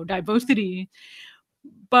cultural diversity.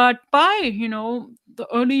 But by, the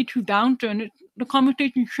early 2000s, the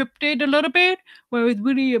conversation shifted a little bit, where it's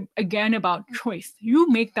really, again, about choice. You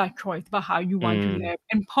make that choice about how you want to live.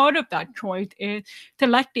 And part of that choice is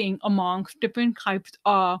selecting amongst different types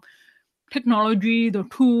of technologies or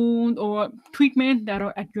tools or treatments that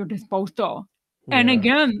are at your disposal. And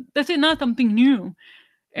again, this is not something new.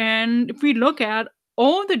 And if we look at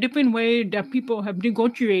all the different ways that people have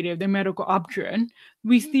negotiated their medical option,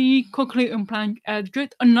 we see cochlear implant as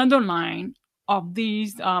just another line of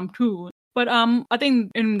these tools. But I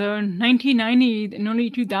think in the 1990s and early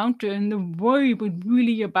 2000s, the worry was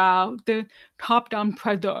really about the top-down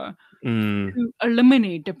pressure to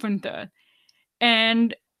eliminate differences.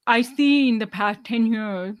 And I see in the past 10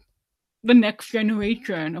 years, the next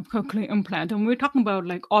generation of cochlear implants, and we're talking about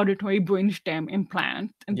like auditory brainstem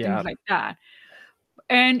implants and things like that.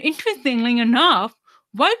 And interestingly enough,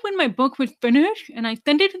 right when my book was finished and I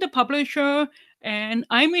sent it to the publisher, and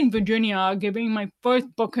I'm in Virginia giving my first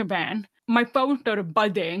book event, my phone started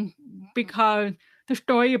buzzing because the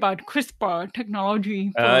story about CRISPR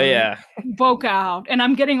technology broke out. And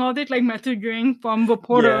I'm getting all this like messaging from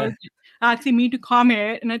reporters asking me to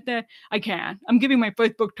comment, and I said, I can't. I'm giving my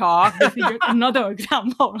first book talk. This is another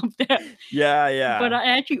example of that. But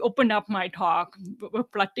I actually opened up my talk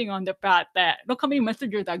reflecting on the fact that look how many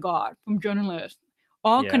messages I got from journalists,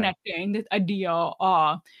 all connecting this idea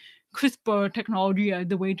of CRISPR technology as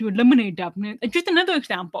the way to eliminate deafness. It's just another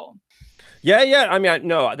example. I mean,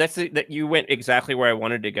 no, that you went exactly where I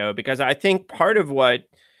wanted to go, because I think part of what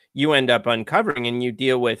you end up uncovering and you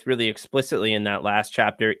deal with really explicitly in that last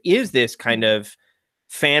chapter is this kind of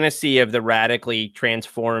fantasy of the radically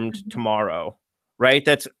transformed tomorrow, right?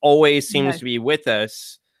 That's always seems to be with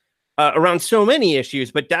us around so many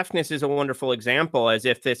issues, but deafness is a wonderful example, as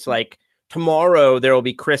if it's like tomorrow there will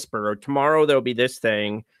be CRISPR or tomorrow there'll be this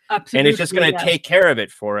thing. Absolutely, and it's just going to take care of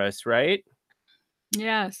it for us, right?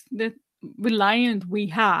 Yes, the reliance we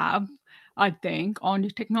have, I think, on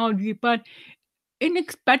this technology, but in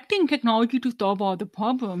expecting technology to solve all the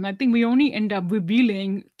problems, I think we only end up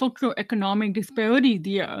revealing socioeconomic disparities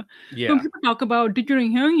here. When people talk about digital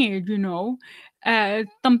hearing aids, as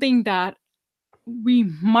something that we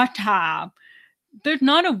must have, there's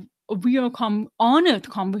not a real honest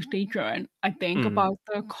conversation, I think, about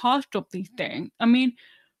the cost of these things. I mean,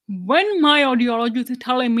 when my audiologist is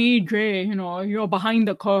telling me, Jay, you're behind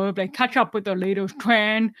the curve, like catch up with the latest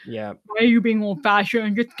trend. Why are you being old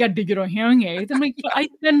fashioned? Just get digital hearing aids. I'm like, I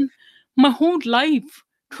spend my whole life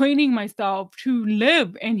training myself to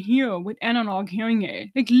live and hear with analog hearing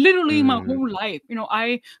aid. Like literally my whole life.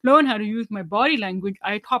 I learned how to use my body language.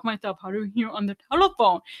 I taught myself how to hear on the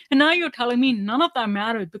telephone. And now you're telling me none of that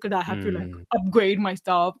matters because I have to like upgrade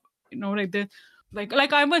myself, like this. Like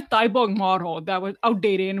I'm a cyborg model that was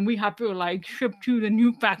outdated and we have to like ship to the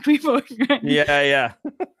new factory version. Yeah.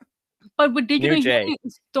 But with digital New J. hearing,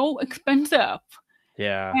 it's so expensive.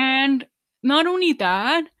 Yeah. And not only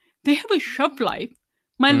that, they have a shelf life.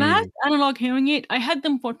 My last analog hearing aid, I had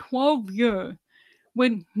them for 12 years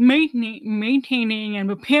with maintaining and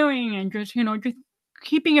repairing and just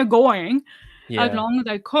keeping it going as long as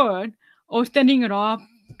I could, or sending it off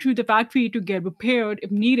to the factory to get repaired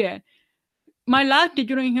if needed. My last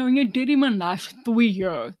digital hearing aid didn't even last 3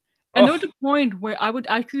 years. And there was a point where I was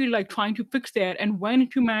actually like trying to fix it and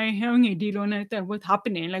went to my hearing aid dealer and I said, what's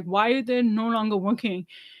happening? Like, why is it no longer working?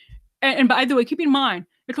 And by the way, keep in mind,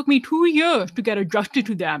 it took me 2 years to get adjusted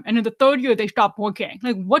to them. And in the third year, they stopped working.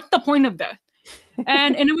 Like, what's the point of this?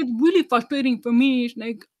 And it was really frustrating for me. It's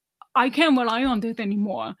like, I can't rely on this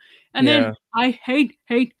anymore. And then I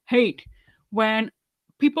hate when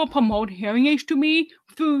people promote hearing aids to me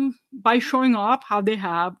by showing off how they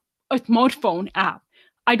have a smartphone app.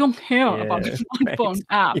 I don't care about the smartphone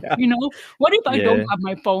app. What if I don't have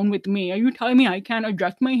my phone with me? Are you telling me I can't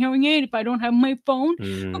adjust my hearing aid if I don't have my phone?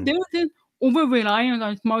 So there is this over-reliance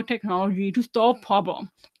on smart technology to solve problems.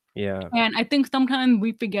 Yeah. And I think sometimes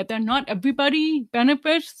we forget that not everybody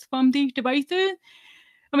benefits from these devices.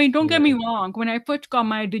 I mean, don't get me wrong. When I first got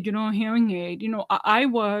my digital hearing aid, I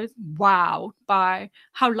was wowed by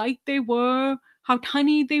how light they were, how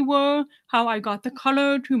tiny they were, how I got the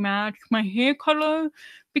color to match my hair color,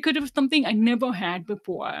 because it was something I never had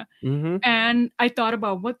before. And I thought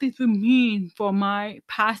about what this would mean for my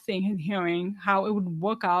passing and hearing, how it would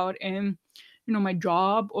work out in, my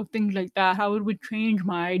job or things like that, how it would change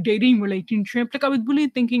my dating relationship. Like I was really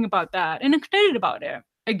thinking about that and excited about it.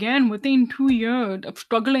 Again, within 2 years of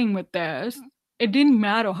struggling with this, it didn't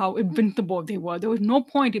matter how invincible they were. There was no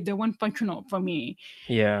point if they weren't functional for me.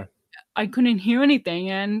 Yeah. I couldn't hear anything.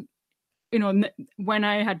 And, when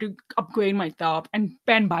I had to upgrade myself and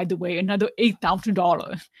spend, by the way, another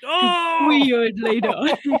 $8,000 3 years later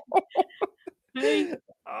to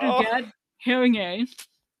get hearing aids,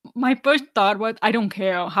 my first thought was, I don't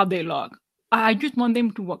care how they look. I just want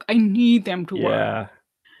them to work. I need them to work.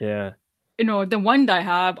 Yeah. The ones I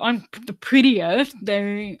have aren't the prettiest.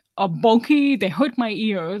 They are bulky. They hurt my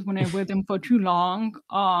ears when I wear them for too long.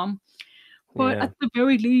 But at the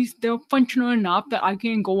very least, they're functional enough that I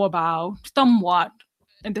can go about somewhat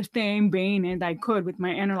in the same vein as I could with my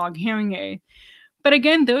analog hearing aid. But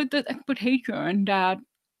again, there's this expectation that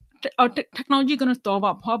technology is going to solve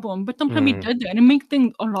our problem, but sometimes it doesn't, and it makes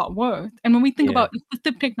things a lot worse. And when we think about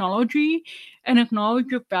assistive technology and acknowledge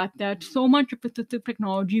the fact that so much of assistive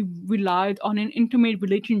technology relies on an intimate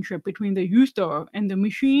relationship between the user and the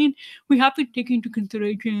machine, we have to take into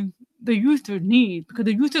consideration the user's needs, because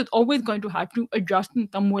the user is always going to have to adjust in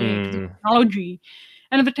some way to the technology.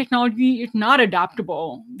 And if the technology is not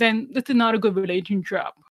adaptable, then this is not a good relationship.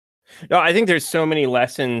 No, I think there's so many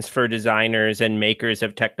lessons for designers and makers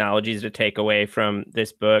of technologies to take away from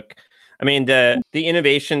this book. I mean, the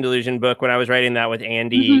Innovation Delusion book, when I was writing that with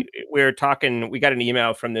Andy, we got an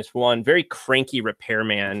email from this one very cranky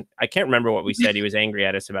repairman. I can't remember what we said. He was angry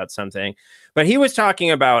at us about something, but he was talking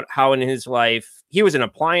about how in his life, he was an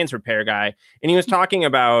appliance repair guy, and he was talking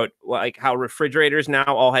about like how refrigerators now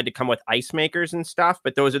all had to come with ice makers and stuff,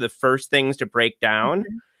 but those are the first things to break down.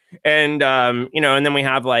 And, and then we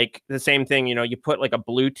have like the same thing, you put like a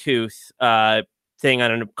Bluetooth thing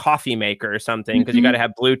on a coffee maker or something, because you got to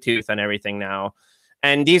have Bluetooth on everything now.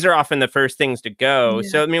 And these are often the first things to go.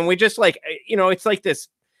 So, I mean, we just like, it's like this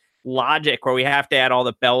logic where we have to add all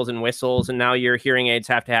the bells and whistles. And now your hearing aids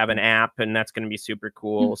have to have an app, and that's going to be super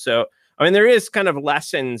cool. So, I mean, there is kind of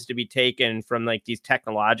lessons to be taken from like these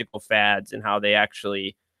technological fads and how they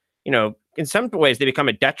actually, in some ways they become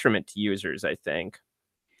a detriment to users, I think.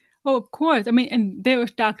 Oh, of course. I mean, and they were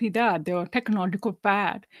exactly that. They were technological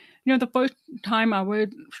fad. The first time I was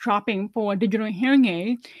shopping for a digital hearing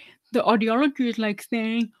aid, the audiologist is like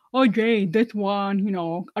saying, oh, Jay, this one,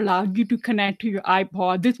 allows you to connect to your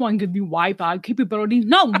iPod. This one gives you Wi-Fi capabilities.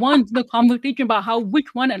 Not once the conversation about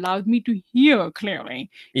which one allows me to hear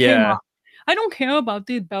clearly. Yeah. I don't care about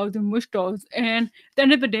these bells and whistles. And at the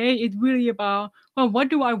end of the day, it's really about, well, what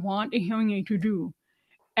do I want a hearing aid to do?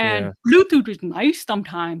 And Bluetooth is nice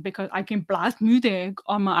sometimes because I can blast music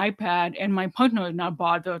on my iPad and my partner is not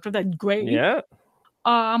bothered. So that's great. Yeah.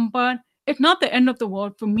 But it's not the end of the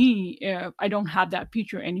world for me if I don't have that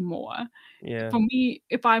feature anymore. Yeah. For me,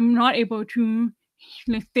 if I'm not able to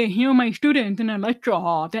let's say, hear my students in a lecture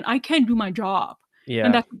hall, then I can't do my job. Yeah.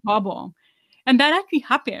 And that's the problem. And that actually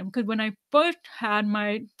happened because when I first had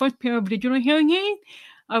my first pair of digital hearing aids,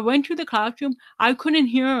 I went to the classroom. I couldn't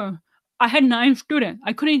hear. I had 9 students.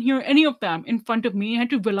 I couldn't hear any of them in front of me. I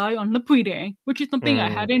had to rely on lip reading, which is something I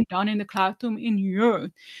hadn't done in the classroom in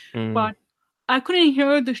years. But I couldn't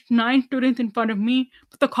hear the 9 students in front of me,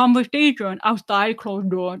 but the conversation outside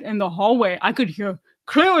closed doors in the hallway, I could hear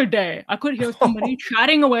clear as day. I could hear somebody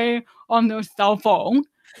chatting away on their cell phone,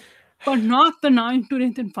 but not the 9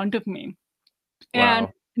 students in front of me. And,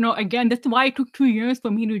 Wow. again, that's why it took 2 years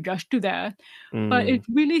for me to adjust to that. But it's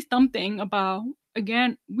really something about,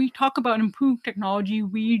 again, we talk about improved technology,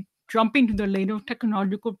 we jump into the latest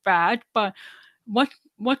technological fad, but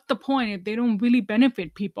what's the point if they don't really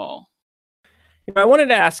benefit people? I wanted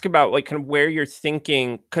to ask about like kind of where you're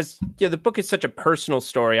thinking, because the book is such a personal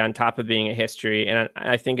story on top of being a history, and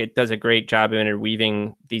I think it does a great job of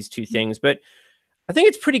interweaving these two things. But I think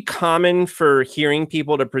it's pretty common for hearing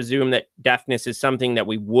people to presume that deafness is something that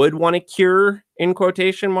we would want to cure, in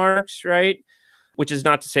quotation marks, right? Which is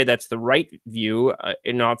not to say that's the right view,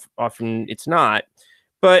 and often it's not.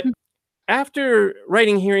 But after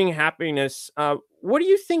writing Hearing Happiness, what do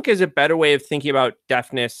you think is a better way of thinking about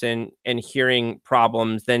deafness and hearing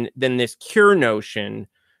problems than this cure notion?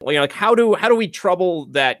 Well, like how do we trouble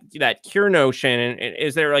that cure notion? And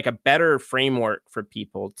is there like a better framework for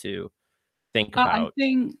people to think I about?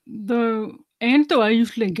 think the answer I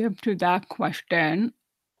usually give to that question,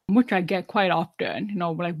 which I get quite often,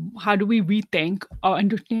 like how do we rethink our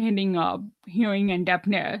understanding of hearing and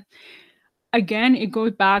deafness? Again, it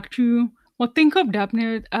goes back to, think of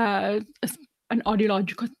deafness as an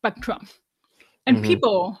audiological spectrum. And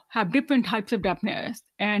people have different types of deafness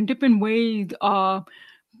and different ways of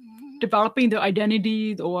developing their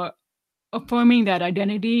identities or affirming that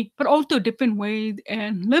identity, but also different ways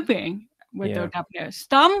in living with their deafness.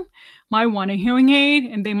 Some might want a hearing aid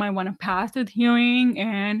and they might want to pass with hearing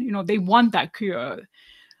and, they want that cure.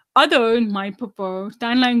 Others might prefer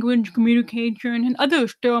sign language communication, and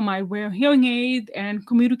others still might wear hearing aids and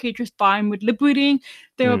communicate just fine with lip reading.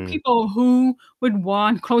 There are people who would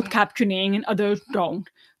want closed captioning and others don't.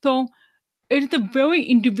 So it's a very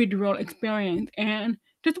individual experience, and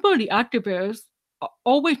disability activists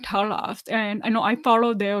always tell us, and I know I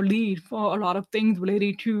follow their lead for a lot of things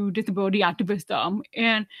related to disability activism,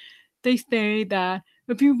 and they say that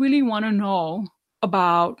if you really want to know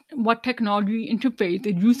about what technology interface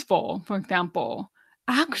is useful, for example,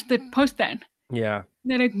 ask the person. Yeah.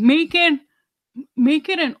 That like make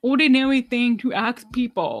it an ordinary thing to ask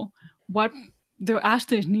people what their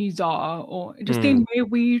access needs are, or the same way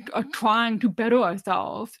we are trying to better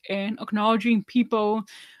ourselves and acknowledging people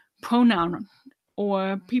pronoun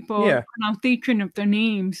or people pronunciation of their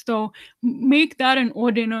names. So make that an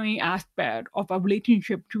ordinary aspect of our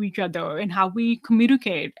relationship to each other and how we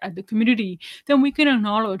communicate as a community. Then we can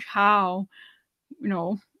acknowledge how,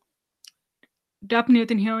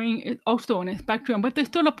 deafness and hearing is also on a spectrum. But there's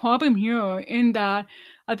still a problem here in that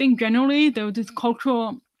I think generally there's this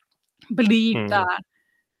cultural belief that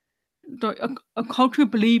a cultural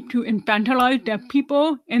belief to infantilize deaf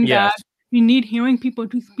people and that we need hearing people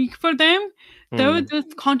to speak for them. There is this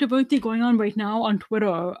controversy going on right now on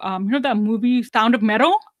Twitter. That movie Sound of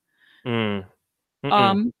Metal? I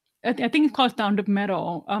think it's called Sound of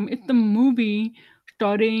Metal. It's the movie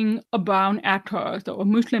starring a brown actor, so a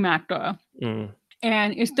Muslim actor.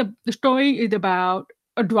 And it's the story is about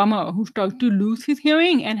a drummer who starts to lose his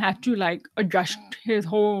hearing and has to adjust his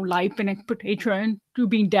whole life and expectation to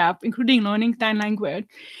being deaf, including learning sign language.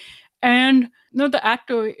 And the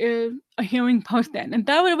actor is a hearing person, and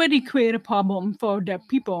that would already create a problem for deaf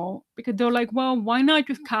people because they're like, well, why not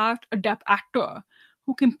just cast a deaf actor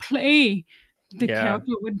who can play the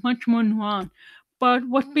character with much more nuance? But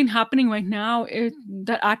what's been happening right now is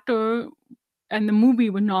that actor and the movie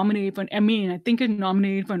was nominated for an Emmy, and I think it's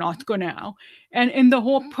nominated for an Oscar now. And in the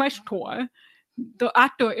whole press tour, the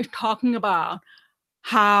actor is talking about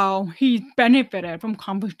how he benefited from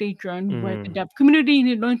conversation with the deaf community and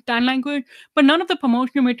he learned sign language, but none of the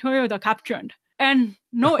promotional materials are captioned and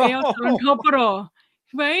no ASL interpreter,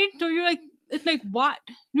 right? So you're like, it's like, what?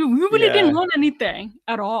 You really didn't learn anything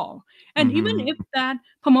at all. And even if that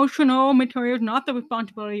promotional material is not the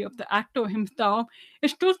responsibility of the actor himself,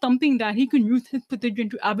 it's still something that he can use his position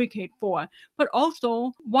to advocate for. But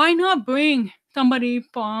also, why not bring somebody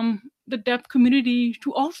from the deaf community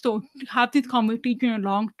to also have this conversation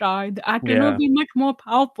alongside the actor? It would be much more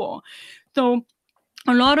powerful. So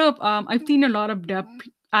a lot of I've seen a lot of deaf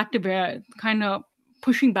activists kind of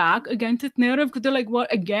pushing back against this narrative because they're like, well,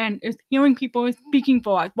 again, it's hearing people speaking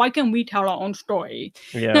for us. Why can't we tell our own story?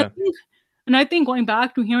 Yeah. And I think going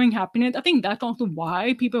back to hearing happiness, I think that's also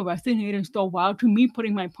why people resonated so well to me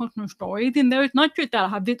putting my personal stories in there. It's not just that I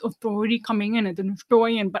have this authority coming in as an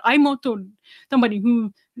historian, but I'm also somebody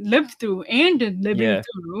who lived through and is living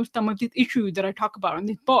through some of these issues that I talk about in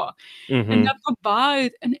this book. And that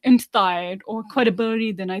provides an insight or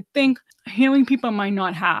credibility that I think hearing people might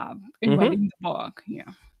not have in writing the book. Yeah.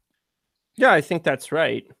 Yeah, I think that's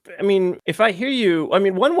right. I mean, if I hear you, I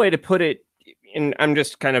mean, one way to put it, and I'm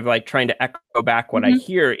just kind of like trying to echo back what I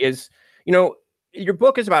hear is, you know, your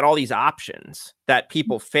book is about all these options that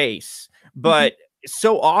people face, but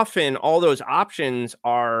so often all those options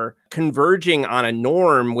are converging on a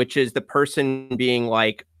norm, which is the person being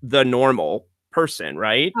like the normal person,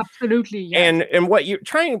 right? Absolutely. Yes. And what you're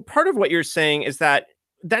trying, part of what you're saying is that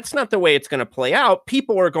that's not the way it's going to play out.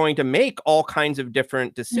 People are going to make all kinds of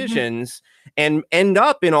different decisions and end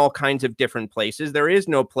up in all kinds of different places. There is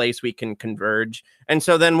no place we can converge. And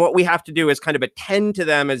so then what we have to do is kind of attend to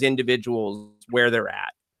them as individuals where they're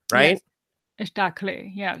at, right? Yes,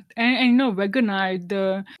 exactly. Yeah. And you know, recognize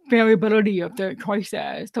the variability of their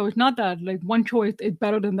choices. So it's not that like one choice is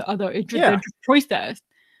better than the other. It's just they're just choices.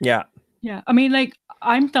 Yeah. Yeah. I mean, like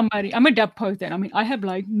I'm a deaf person. I mean, I have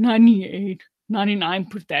like 99%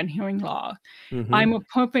 hearing loss. I'm a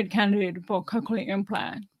perfect candidate for cochlear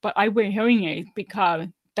implant, but I wear hearing aids because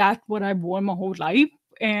that's what I've worn my whole life.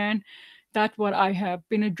 And that's what I have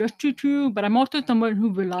been adjusted to. But I'm also someone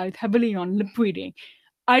who relies heavily on lip reading.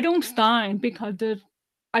 I don't sign because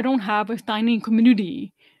I don't have a signing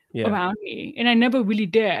community around me, and I never really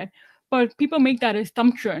did. But people make that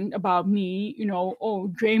assumption about me, you know,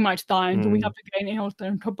 oh, Jay might sign, so we have to get an ASL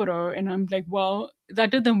interpreter. And I'm like, well,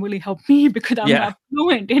 that doesn't really help me because I'm not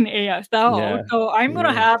fluent in ASL. So I'm going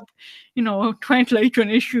to have, you know, translation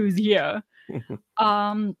issues here.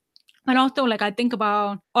 And also, like, I think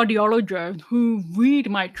about audiologists who read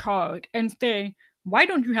my chart and say, why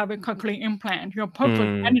don't you have a cochlear implant? You're a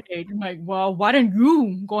perfect candidate. I'm like, well, why don't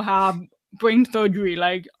you go have brain surgery?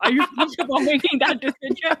 Like, are you comfortable making that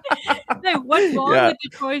decision? Like, what's wrong with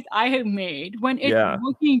the choice I have made when it's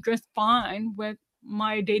working just fine with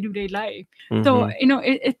my day-to-day life? So, you know,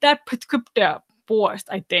 it's that prescriptive force,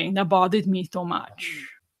 I think, that bothers me so much.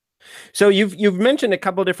 So you've mentioned a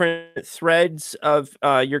couple different threads of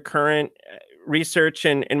your current research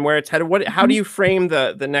and where it's headed. How do you frame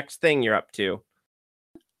the next thing you're up to?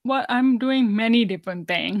 Well, I'm doing many different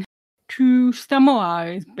things. To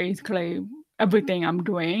summarize basically everything I'm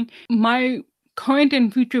doing, my current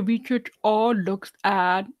and future research all looks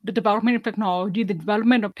at the development of technology, the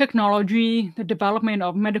development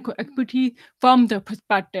of medical expertise from the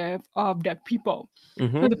perspective of deaf people.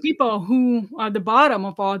 So the people who are the bottom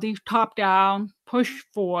of all these top-down push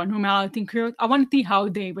for normality cures, I want to see how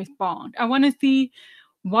they respond. I want to see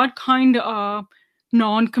what kind of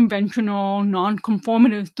non-conventional,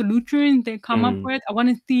 non-conformative solutions they come up with. I want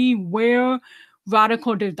to see where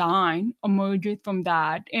radical design emerges from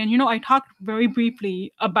that. And, you know, I talked very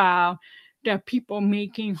briefly about the people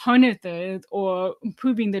making harnesses or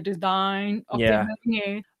improving the design of their hearing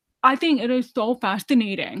aids. I think it is so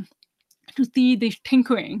fascinating to see this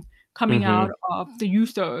tinkering coming out of the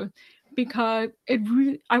user, because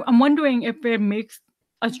I'm wondering if it makes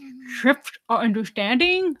a shift our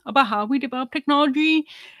understanding about how we develop technology.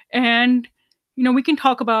 And, you know, we can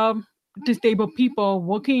talk about disabled people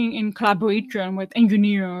working in collaboration with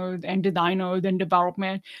engineers and designers and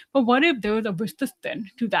development, but what if there's a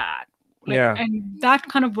resistance to that? And that's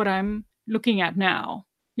kind of what I'm looking at now.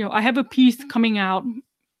 You know, I have a piece coming out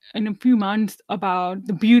in a few months about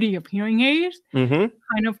the beauty of hearing aids,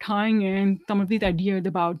 kind of tying in some of these ideas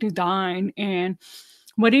about design and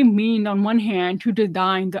what it means on one hand to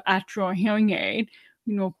design the actual hearing aid,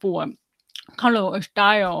 you know, for color or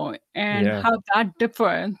style, and how that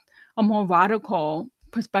differs a more radical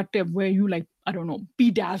perspective where you, like, I don't know,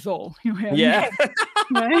 bedazzle your hearing aid,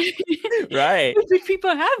 right? Right. Which people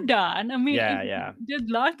have done. I mean, there's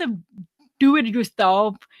lots of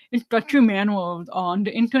do-it-yourself instruction manuals on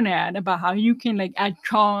the internet about how you can like add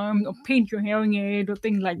charms or paint your hearing aid or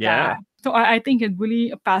things like that. So I think it's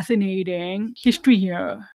really a fascinating history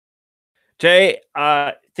here. Jay,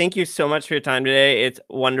 thank you so much for your time today. It's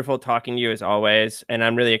wonderful talking to you as always, and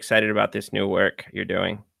I'm really excited about this new work you're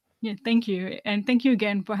doing. Yeah, thank you. And thank you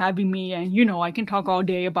again for having me. And, you know, I can talk all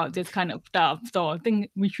day about this kind of stuff, so I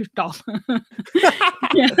think we should stop.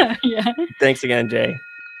 Thanks again, Jay.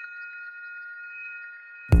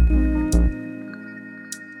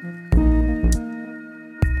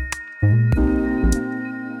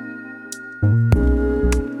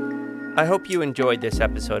 I hope you enjoyed this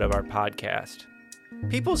episode of our podcast.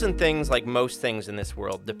 Peoples and things, like most things in this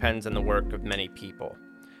world, depends on the work of many people.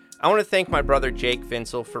 I want to thank my brother Jake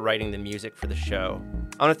Vinsel for writing the music for the show.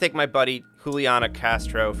 I want to thank my buddy Juliana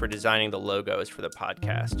Castro for designing the logos for the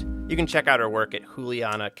podcast. You can check out her work at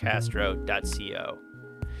julianacastro.co.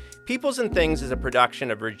 Peoples and Things is a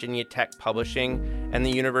production of Virginia Tech Publishing and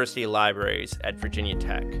the University Libraries at Virginia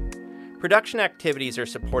Tech. Production activities are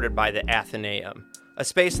supported by the Athenaeum, a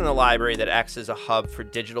space in the library that acts as a hub for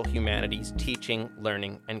digital humanities teaching,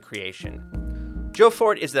 learning, and creation. Joe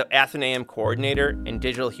Ford is the Athenaeum coordinator and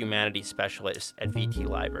digital humanities specialist at VT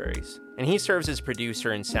Libraries, and he serves as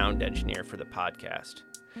producer and sound engineer for the podcast.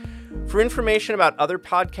 For information about other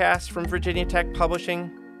podcasts from Virginia Tech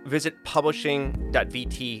Publishing, visit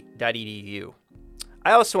publishing.vt.edu.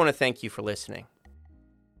 I also want to thank you for listening.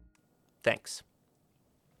 Thanks.